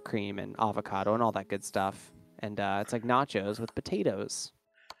sour cream and avocado and all that good stuff. And it's like nachos with potatoes.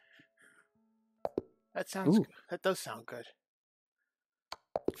 That sounds Ooh. good. That does sound good.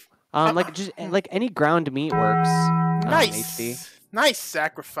 Like just like any ground meat works. Nice. HD. Nice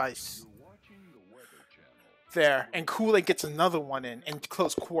sacrifice. There. And Kool-Aid gets another one in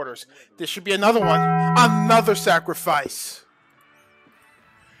close quarters. There should be another one. Another sacrifice.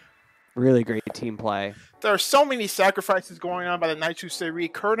 Really great team play. There are so many sacrifices going on by the Nitro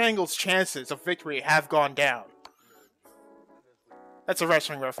Series. Kurt Angle's chances of victory have gone down. That's a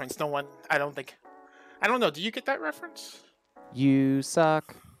wrestling reference. No one, I don't know. Do you get that reference? You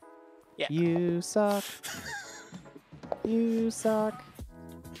suck. Yeah. You suck. You suck.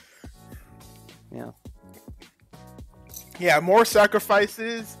 Yeah. Yeah, more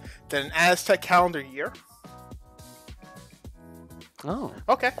sacrifices than an Aztec calendar year. Oh.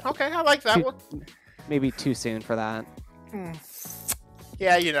 Okay, I like that one. Maybe too soon for that.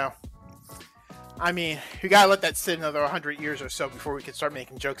 Yeah, you know. I mean, you gotta let that sit another 100 years or so before we can start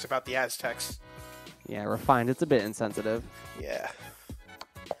making jokes about the Aztecs. Yeah, refined. It's a bit insensitive. Yeah.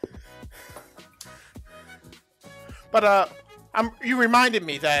 But, you reminded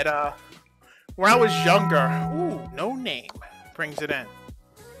me that, when I was younger, no name brings it in.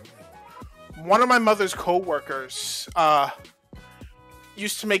 One of my mother's co-workers,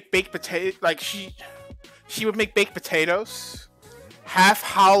 used to make baked potato, like she would make baked potatoes, half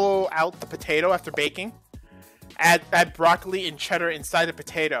hollow out the potato after baking, add broccoli and cheddar inside the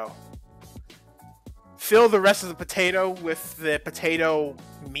potato, fill the rest of the potato with the potato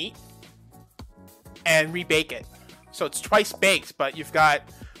meat, and rebake it. So it's twice baked, but you've got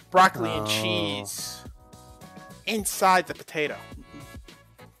broccoli and cheese inside the potato.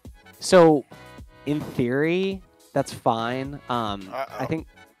 So, in theory, that's fine. Uh-oh.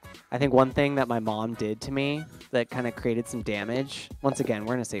 I think one thing that my mom did to me that kind of created some damage. Once again,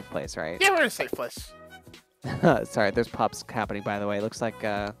 we're in a safe place, right? Yeah, we're in a safe place. Sorry, there's pops happening, by the way. It looks like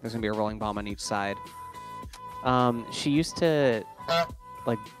there's going to be a rolling bomb on each side. She used to,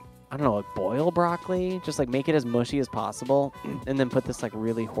 like, I don't know, like boil broccoli, just like make it as mushy as possible, and then put this like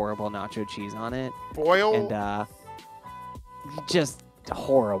really horrible nacho cheese on it. Boil? And just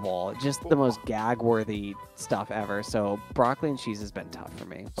horrible. Just the most gag-worthy stuff ever. So broccoli and cheese has been tough for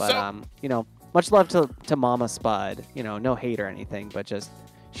me. But, you know, much love to Mama Spud. You know, no hate or anything, but just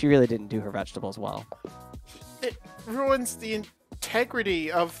she really didn't do her vegetables well. It ruins the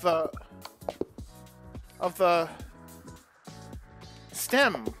integrity of the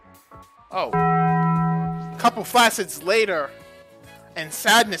stem. Oh. Couple flacids later, and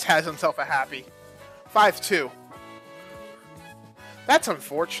Sadness has himself a happy. 5-2. That's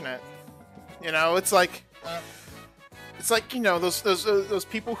unfortunate. You know, it's like you know those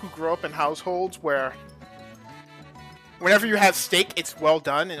people who grow up in households where whenever you have steak, it's well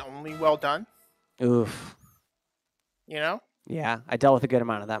done and only well done. Oof. You know? Yeah, I dealt with a good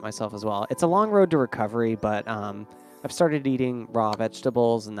amount of that myself as well. It's a long road to recovery, but I've started eating raw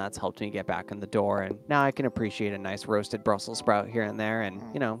vegetables, and that's helped me get back in the door. And now I can appreciate a nice roasted Brussels sprout here and there. And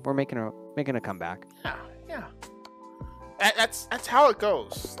you know, we're making a comeback. Yeah. That's how it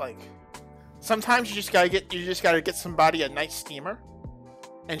goes. Like sometimes you just gotta get somebody a nice steamer,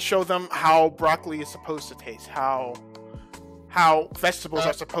 and show them how broccoli is supposed to taste, how vegetables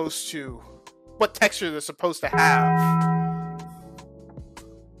are supposed to, what texture they're supposed to have.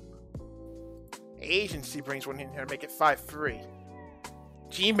 Agency brings one in here to make it 5-3.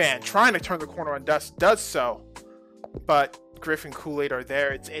 G-Man trying to turn the corner on Dust does so, but Griff and Kool-Aid are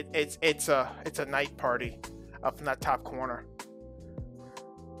there. It's a night party up in that top corner.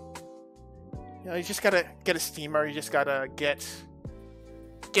 You know, you just gotta get a steamer. You just gotta get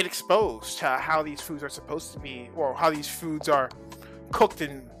exposed to how these foods are supposed to be, or how these foods are cooked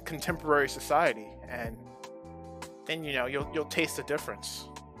in contemporary society, and then you know you'll taste the difference.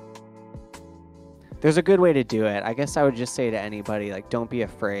 There's a good way to do it. I guess I would just say to anybody, like, don't be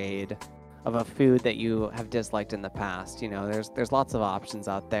afraid of a food that you have disliked in the past. You know, there's lots of options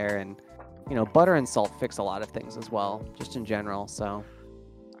out there, and you know, butter and salt fix a lot of things as well, just in general. So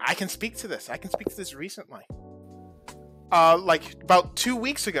I can speak to this. Recently. Like about 2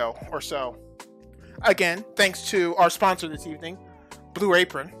 weeks ago or so. Again, thanks to our sponsor this evening, Blue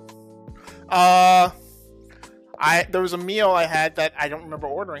Apron. There was a meal I had that I don't remember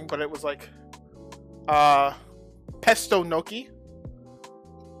ordering, but it was like pesto gnocchi.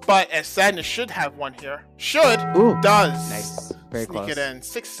 But as Sadness should have one here. Does. Nice. Very Sneak close. it in.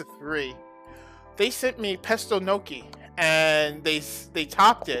 6-3. They sent me pesto gnocchi, and they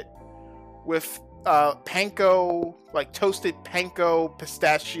topped it with panko, like toasted panko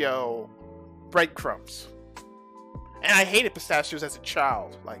pistachio breadcrumbs. And I hated pistachios as a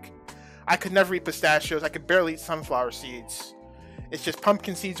child. Like, I could never eat pistachios. I could barely eat sunflower seeds. It's just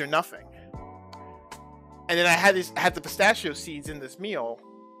pumpkin seeds or nothing. And then I had the pistachio seeds in this meal,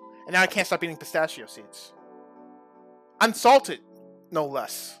 and now I can't stop eating pistachio seeds. Unsalted, no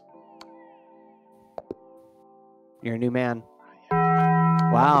less. You're a new man.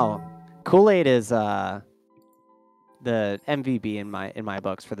 Wow. Kool-Aid is the MVP in my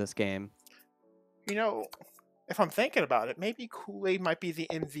books for this game. You know, if I'm thinking about it, maybe Kool-Aid might be the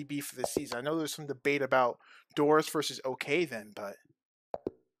MVP for this season. I know there's some debate about Doris versus OK then, but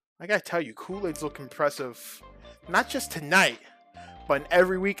I gotta tell you, Kool-Aid's looking impressive. Not just tonight, but in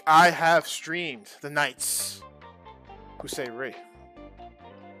every week I have streamed the nights. Who say Ray?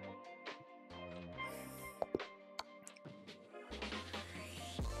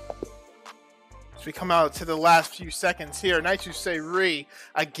 As we come out to the last few seconds here, Nights Who Say Re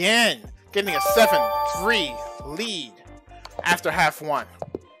again getting a 7-3 lead after half one.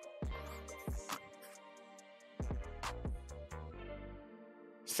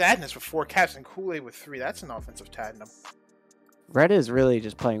 Sadness with 4 caps and Kool-Aid with 3. That's an offensive tandem. Red is really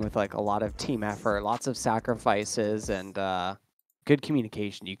just playing with like a lot of team effort, lots of sacrifices, and good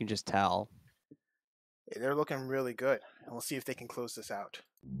communication. You can just tell. They're looking really good. And we'll see if they can close this out.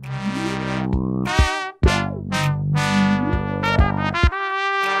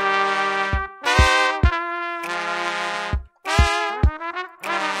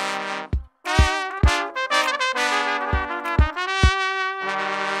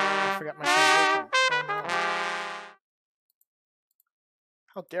 I forgot my transition. Oh, no.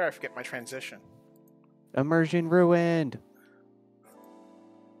 How dare I forget my transition? Immersion ruined.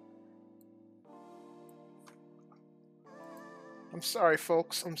 I'm sorry,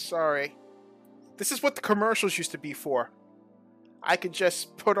 folks. I'm sorry. This is what the commercials used to be for. I could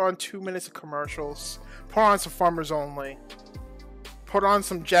just put on 2 minutes of commercials, put on some Farmers Only, put on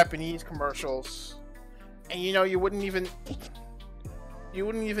some Japanese commercials, and you know, you wouldn't even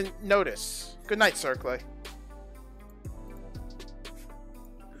notice. Good night, Circle.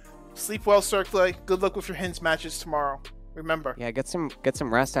 Sleep well, Circle. Good luck with your Hens matches tomorrow. Remember. Yeah, get some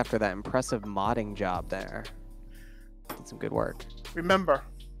rest after that impressive modding job there. Did some good work. Remember,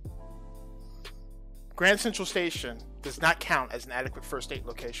 Grand Central Station does not count as an adequate first date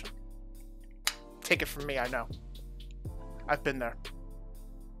location. Take it from me, I know. I've been there.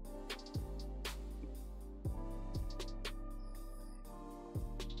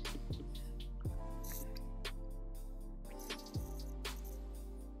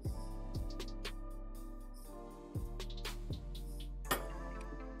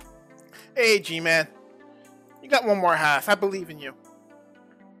 Hey, G-Man. You got one more half. I believe in you.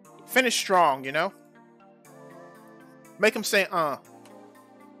 Finish strong, you know? Make him say,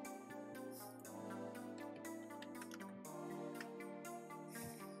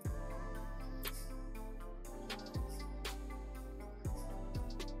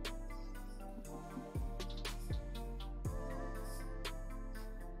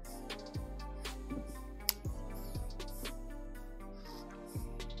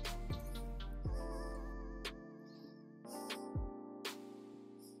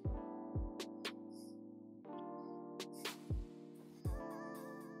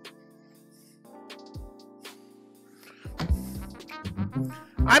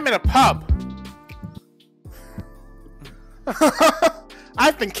 I'm in a pub.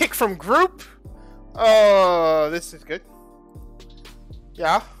 I've been kicked from group. Oh, this is good.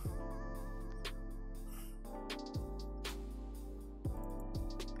 Yeah.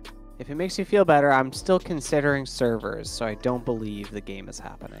 If it makes you feel better, I'm still considering servers, so I don't believe the game is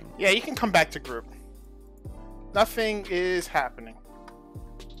happening. Yeah, you can come back to group. Nothing is happening.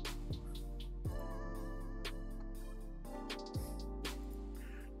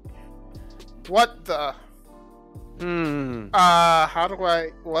 What the? How do I?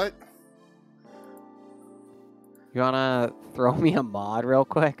 What? You wanna throw me a mod real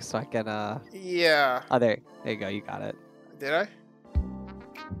quick so I can Yeah. Oh, there you go. You got it. Did I?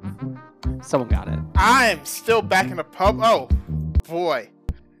 Someone got it. I'm still back in the pub. Oh, boy.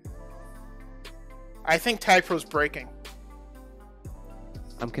 I think Tag Pro's breaking.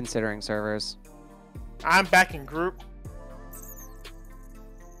 I'm considering servers. I'm back in group.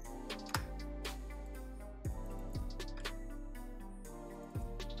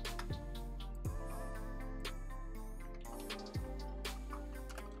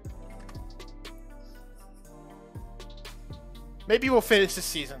 Maybe we'll finish the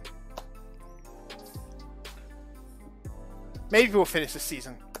season. Maybe we'll finish the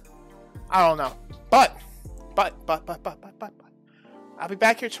season. I don't know. But. I'll be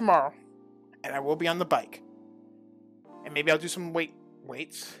back here tomorrow. And I will be on the bike. And maybe I'll do some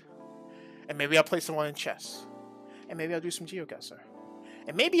weights. And maybe I'll play someone in chess. And maybe I'll do some GeoGuessr.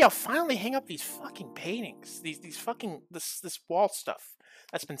 And maybe I'll finally hang up these fucking paintings. These fucking, this wall stuff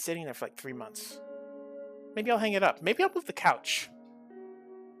that's been sitting there for like 3 months. Maybe I'll hang it up. Maybe I'll move the couch.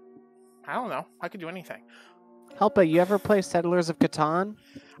 I don't know. I could do anything. Helpa, you ever play Settlers of Catan?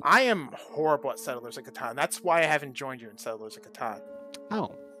 I am horrible at Settlers of Catan. That's why I haven't joined you in Settlers of Catan.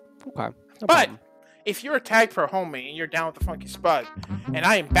 Oh, okay. No but problem. if you're a Tag Pro homie and you're down with the Funky Spud, and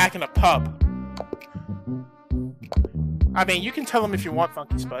I am back in a pub, I mean, you can tell them if you want,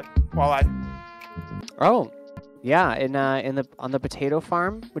 Funky Spud, while I... Oh, yeah. On the potato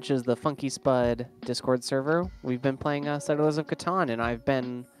farm, which is the Funky Spud Discord server, we've been playing Settlers of Catan, and I've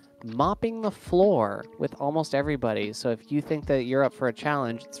been mopping the floor with almost everybody. So if you think that you're up for a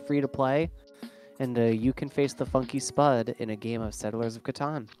challenge, it's free to play, and you can face the Funky Spud in a game of Settlers of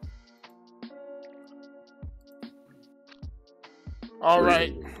Catan. All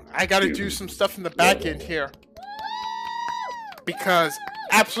right, I got to do some stuff in the back end here because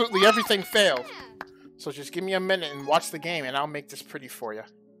absolutely everything failed. So just give me a minute and watch the game, and I'll make this pretty for you.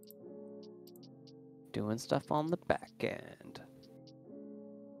 Doing stuff on the back end.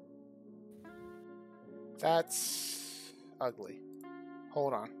 That's ugly.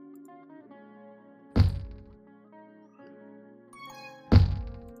 Hold on.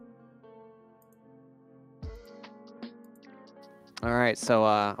 All right, so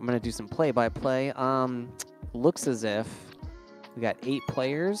I'm gonna do some play-by-play. Looks as if we got 8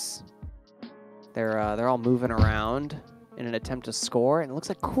 players. They're all moving around in an attempt to score, and it looks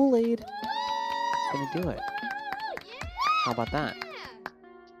like Kool-Aid is gonna do it. How about that?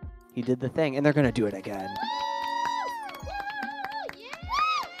 He did the thing, and they're gonna do it again.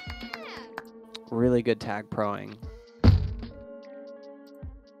 really good tag proing.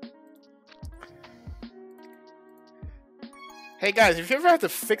 Hey guys, if you ever have to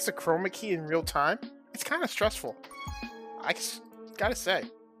fix a chroma key in real time, it's kind of stressful. Gotta say,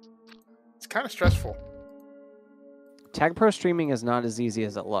 it's kind of stressful. Tag pro streaming is not as easy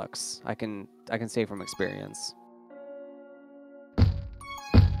as it looks. I can say from experience.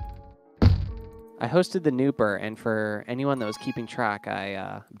 I hosted the Nooper, and for anyone that was keeping track,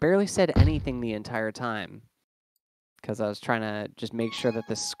 I barely said anything the entire time because I was trying to just make sure that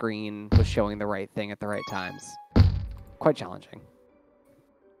the screen was showing the right thing at the right times. Quite challenging.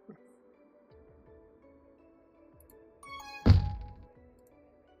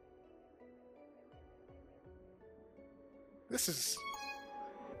 This is...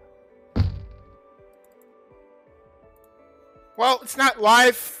 Well, it's not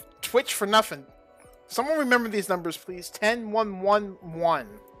live Twitch for nothing. Someone remember these numbers, please. 10111.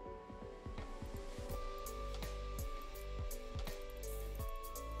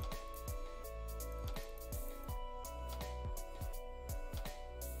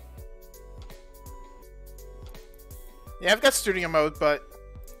 Yeah, I've got studio mode, but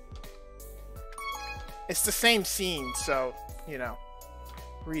it's the same scene, so, you know,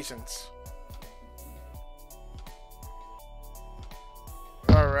 reasons.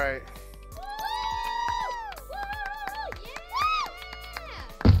 Alright.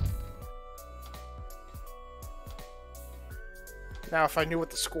 Now, if I knew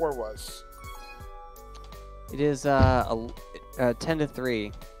what the score was. It is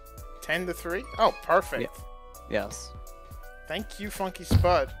 10-3. 10-3? Oh, perfect. Yeah. Yes. Thank you, Funky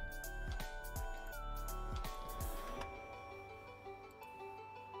Spud.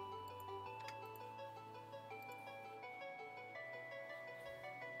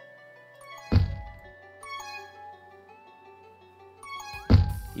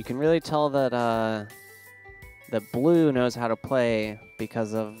 You can really tell that that blue knows how to play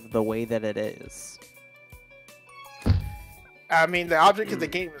because of the way that it is. I mean, the object of the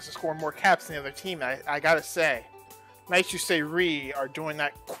game is to score more caps than the other team. I gotta say, nice you say Ree are doing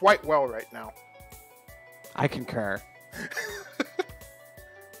that quite well right now. I concur.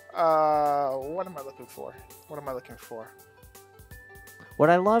 What am I looking for? What am I looking for? What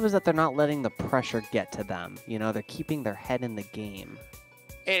I love is that they're not letting the pressure get to them. You know, they're keeping their head in the game.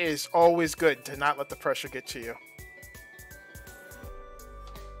 It is always good to not let the pressure get to you.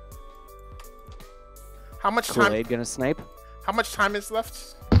 How much time? Kool-Aid gonna snipe? How much time is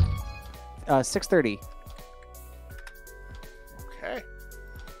left? 6:30. Okay.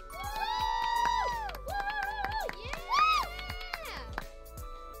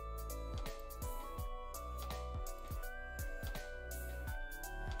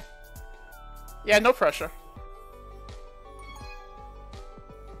 Yeah, no pressure.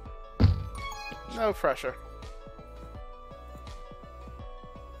 No pressure.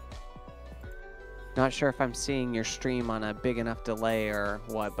 Not sure if I'm seeing your stream on a big enough delay or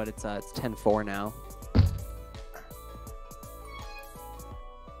what, but it's 10-4 now.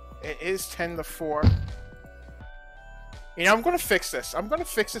 It is 10-4. You know, I'm gonna fix this. I'm gonna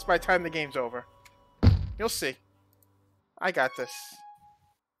fix this by the time the game's over. You'll see. I got this.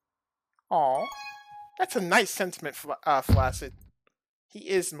 Aw. That's a nice sentiment, Flaccid. He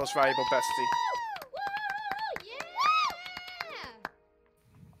is the most valuable bestie.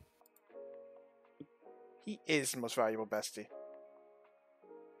 He is the most valuable bestie.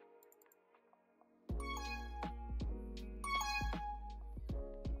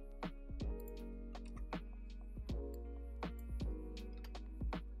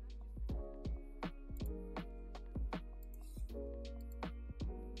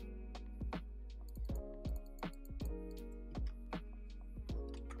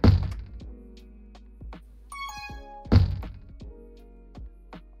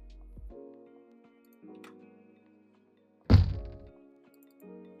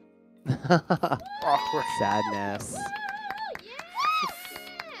 Awkward. Sadness.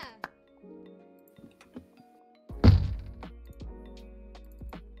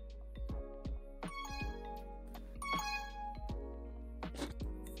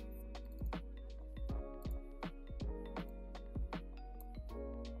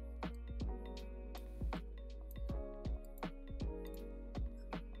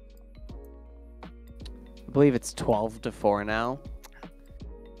 I believe it's 12-4 now.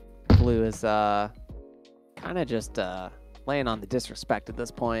 Blue is kind of just laying on the disrespect at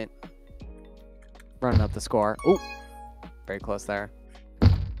this point. Running up the score. Oh, very close there.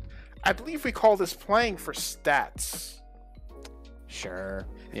 I believe we call this playing for stats. Sure.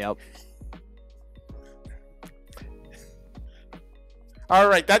 Yep. All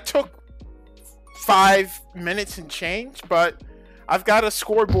right, that took 5 minutes and change, but I've got a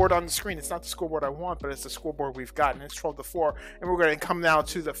scoreboard on the screen. It's not the scoreboard I want, but it's the scoreboard we've gotten. It's 12-4, and we're going to come now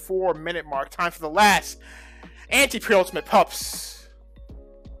to the 4-minute mark. Time for the last anti-penultimate pups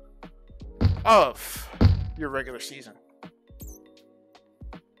of your regular season.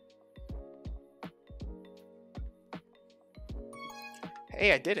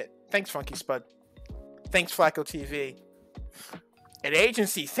 Hey, I did it. Thanks, Funky Spud. Thanks, Flacco TV. An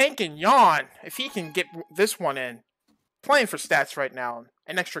agency thanking Yawn if he can get this one in. Playing for stats right now.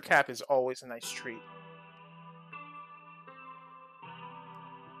 An extra cap is always a nice treat.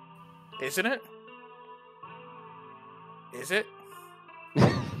 Isn't it? Is it?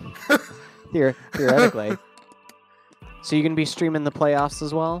 Theoretically. So you going to be streaming the playoffs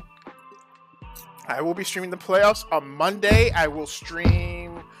as well? I will be streaming the playoffs on Monday. I will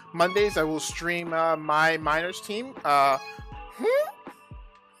stream Mondays. I will stream my minors team.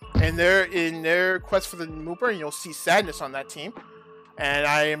 And they're in their quest for the Mooper, and you'll see Sadness on that team. And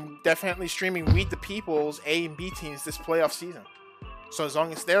I am definitely streaming Weed the People's A and B teams this playoff season. So as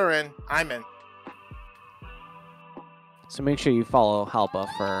long as they're in, I'm in. So make sure you follow Halpa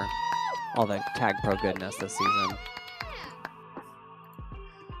for all the Tag Pro goodness this season.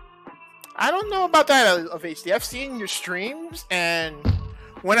 I don't know about that of HD. I've seen your streams, and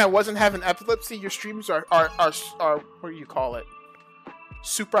when I wasn't having epilepsy, your streams are what do you call it?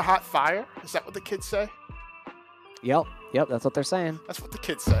 Super hot fire? Is that what the kids say? Yep, that's what they're saying. That's what the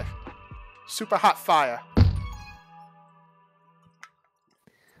kids say. Super hot fire.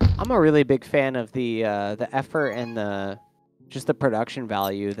 I'm a really big fan of the effort and the production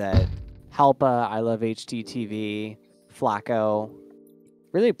value that Halpa, I Love HDTV, Flacco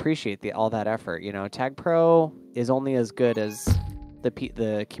really appreciate all that effort. You know, Tag Pro is only as good as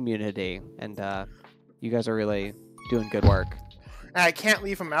the community, and you guys are really doing good work. And I can't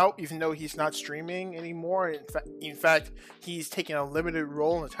leave him out, even though he's not streaming anymore. In fact, he's taking a limited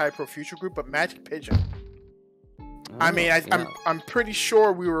role in the Tag Pro Future Group. But Magic Pigeon. I'm pretty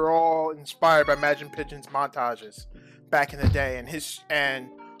sure we were all inspired by Magic Pigeon's montages back in the day, and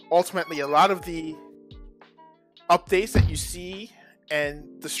ultimately a lot of the updates that you see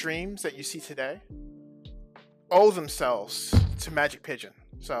and the streams that you see today owe themselves to Magic Pigeon.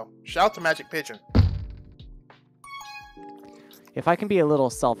 So shout out to Magic Pigeon. If I can be a little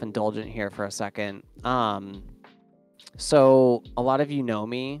self-indulgent here for a second. So a lot of you know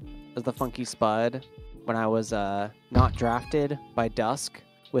me as the Funky Spud when I was not drafted by Dusk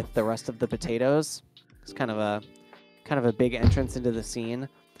with the rest of the potatoes. It's kind of a big entrance into the scene.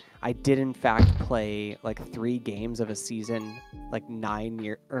 I did in fact play like 3 games of a season, like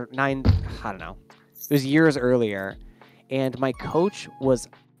 9, I don't know. It was years earlier, and my coach was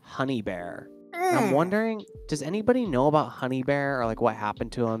Honey Bear. And I'm wondering, does anybody know about Honey Bear or like what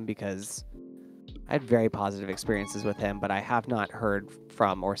happened to him? Because I had very positive experiences with him, but I have not heard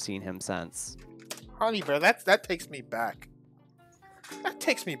from or seen him since. Honey Bear, that takes me back. That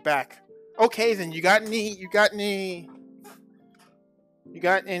takes me back. Okay, then you got any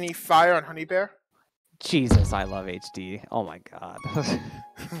fire on Honey Bear? Jesus, I love HD. Oh my god.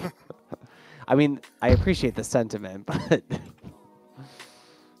 I mean, I appreciate the sentiment, but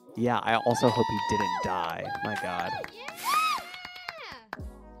yeah, I also hope he didn't die. My god.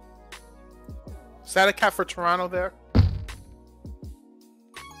 Is that a cat for Toronto there?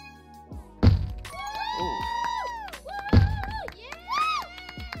 Ooh.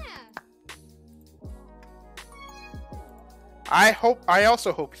 I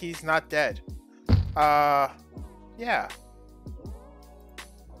also hope he's not dead. Yeah.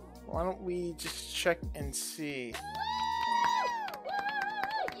 Why don't we just check and see?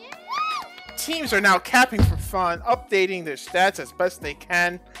 Teams are now capping for fun, updating their stats as best they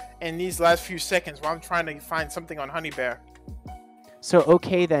can in these last few seconds while I'm trying to find something on Honey Bear. So,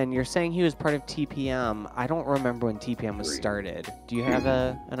 okay then, you're saying he was part of TPM. I don't remember when TPM was started. Do you have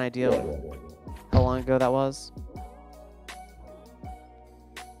an idea how long ago that was?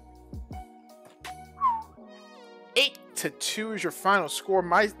 8-2 is your final score.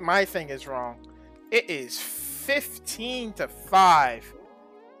 My thing is wrong. It is 15-5.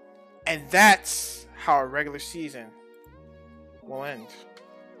 And that's how a regular season will end.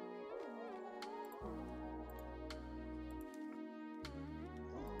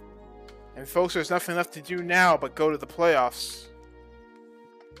 And folks, there's nothing left to do now but go to the playoffs.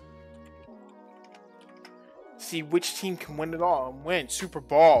 See which team can win it all and win Super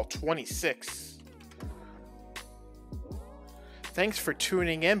Bowl 26. Thanks for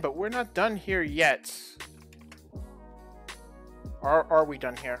tuning in, but we're not done here yet. Are we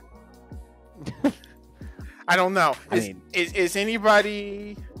done here? I don't know. Is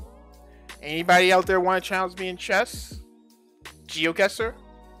anybody Anybody out there want to challenge me in chess? GeoGuessr?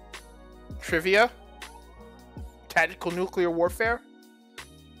 Trivia? Tactical nuclear warfare?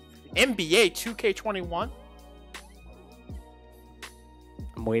 NBA 2K21?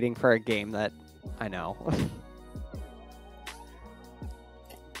 I'm waiting for a game that I know.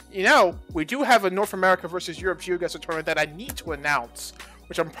 You know, we do have a North America versus Europe GeoGuessr tournament that I need to announce,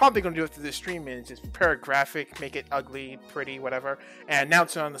 which I'm probably going to do after this stream is just prepare a graphic, make it ugly, pretty, whatever, and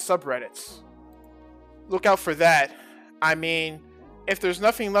announce it on the subreddits. Look out for that. I mean, if there's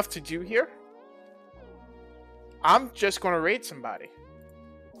nothing left to do here, I'm just going to raid somebody.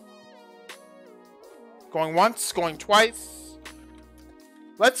 Going once, going twice.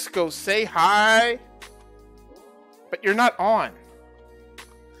 Let's go say hi. But you're not on.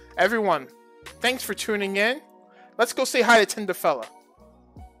 Everyone, thanks for tuning in. Let's go say hi to Tinderfella.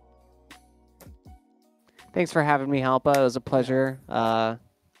 Thanks for having me, Halpa. It was a pleasure.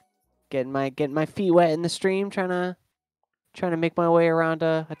 Getting my feet wet in the stream, trying to make my way around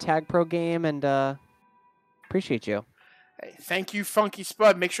a Tag Pro game, and appreciate you. Hey, thank you, Funky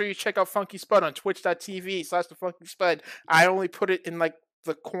Spud. Make sure you check out Funky Spud on twitch.tv/thefunkyspud. I only put it in like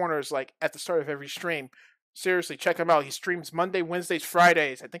the corners, like at the start of every stream. Seriously, check him out. He streams Monday, Wednesdays,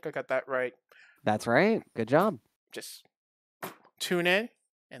 Fridays. I think I got that right. That's right. Good job. Just tune in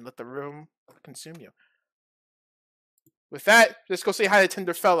and let the room consume you. With that, let's go say hi to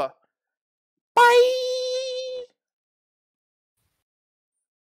Tinderfella. Bye!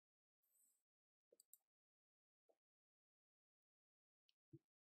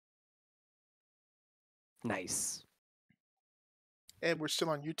 Nice. And we're still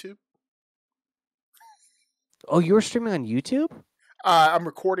on YouTube. Oh, you were streaming on YouTube? I'm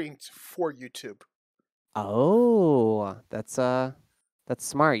recording for YouTube. Oh, that's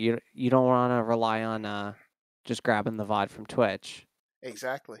smart. You don't want to rely on just grabbing the VOD from Twitch.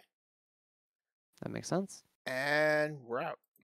 Exactly. That makes sense. And we're out.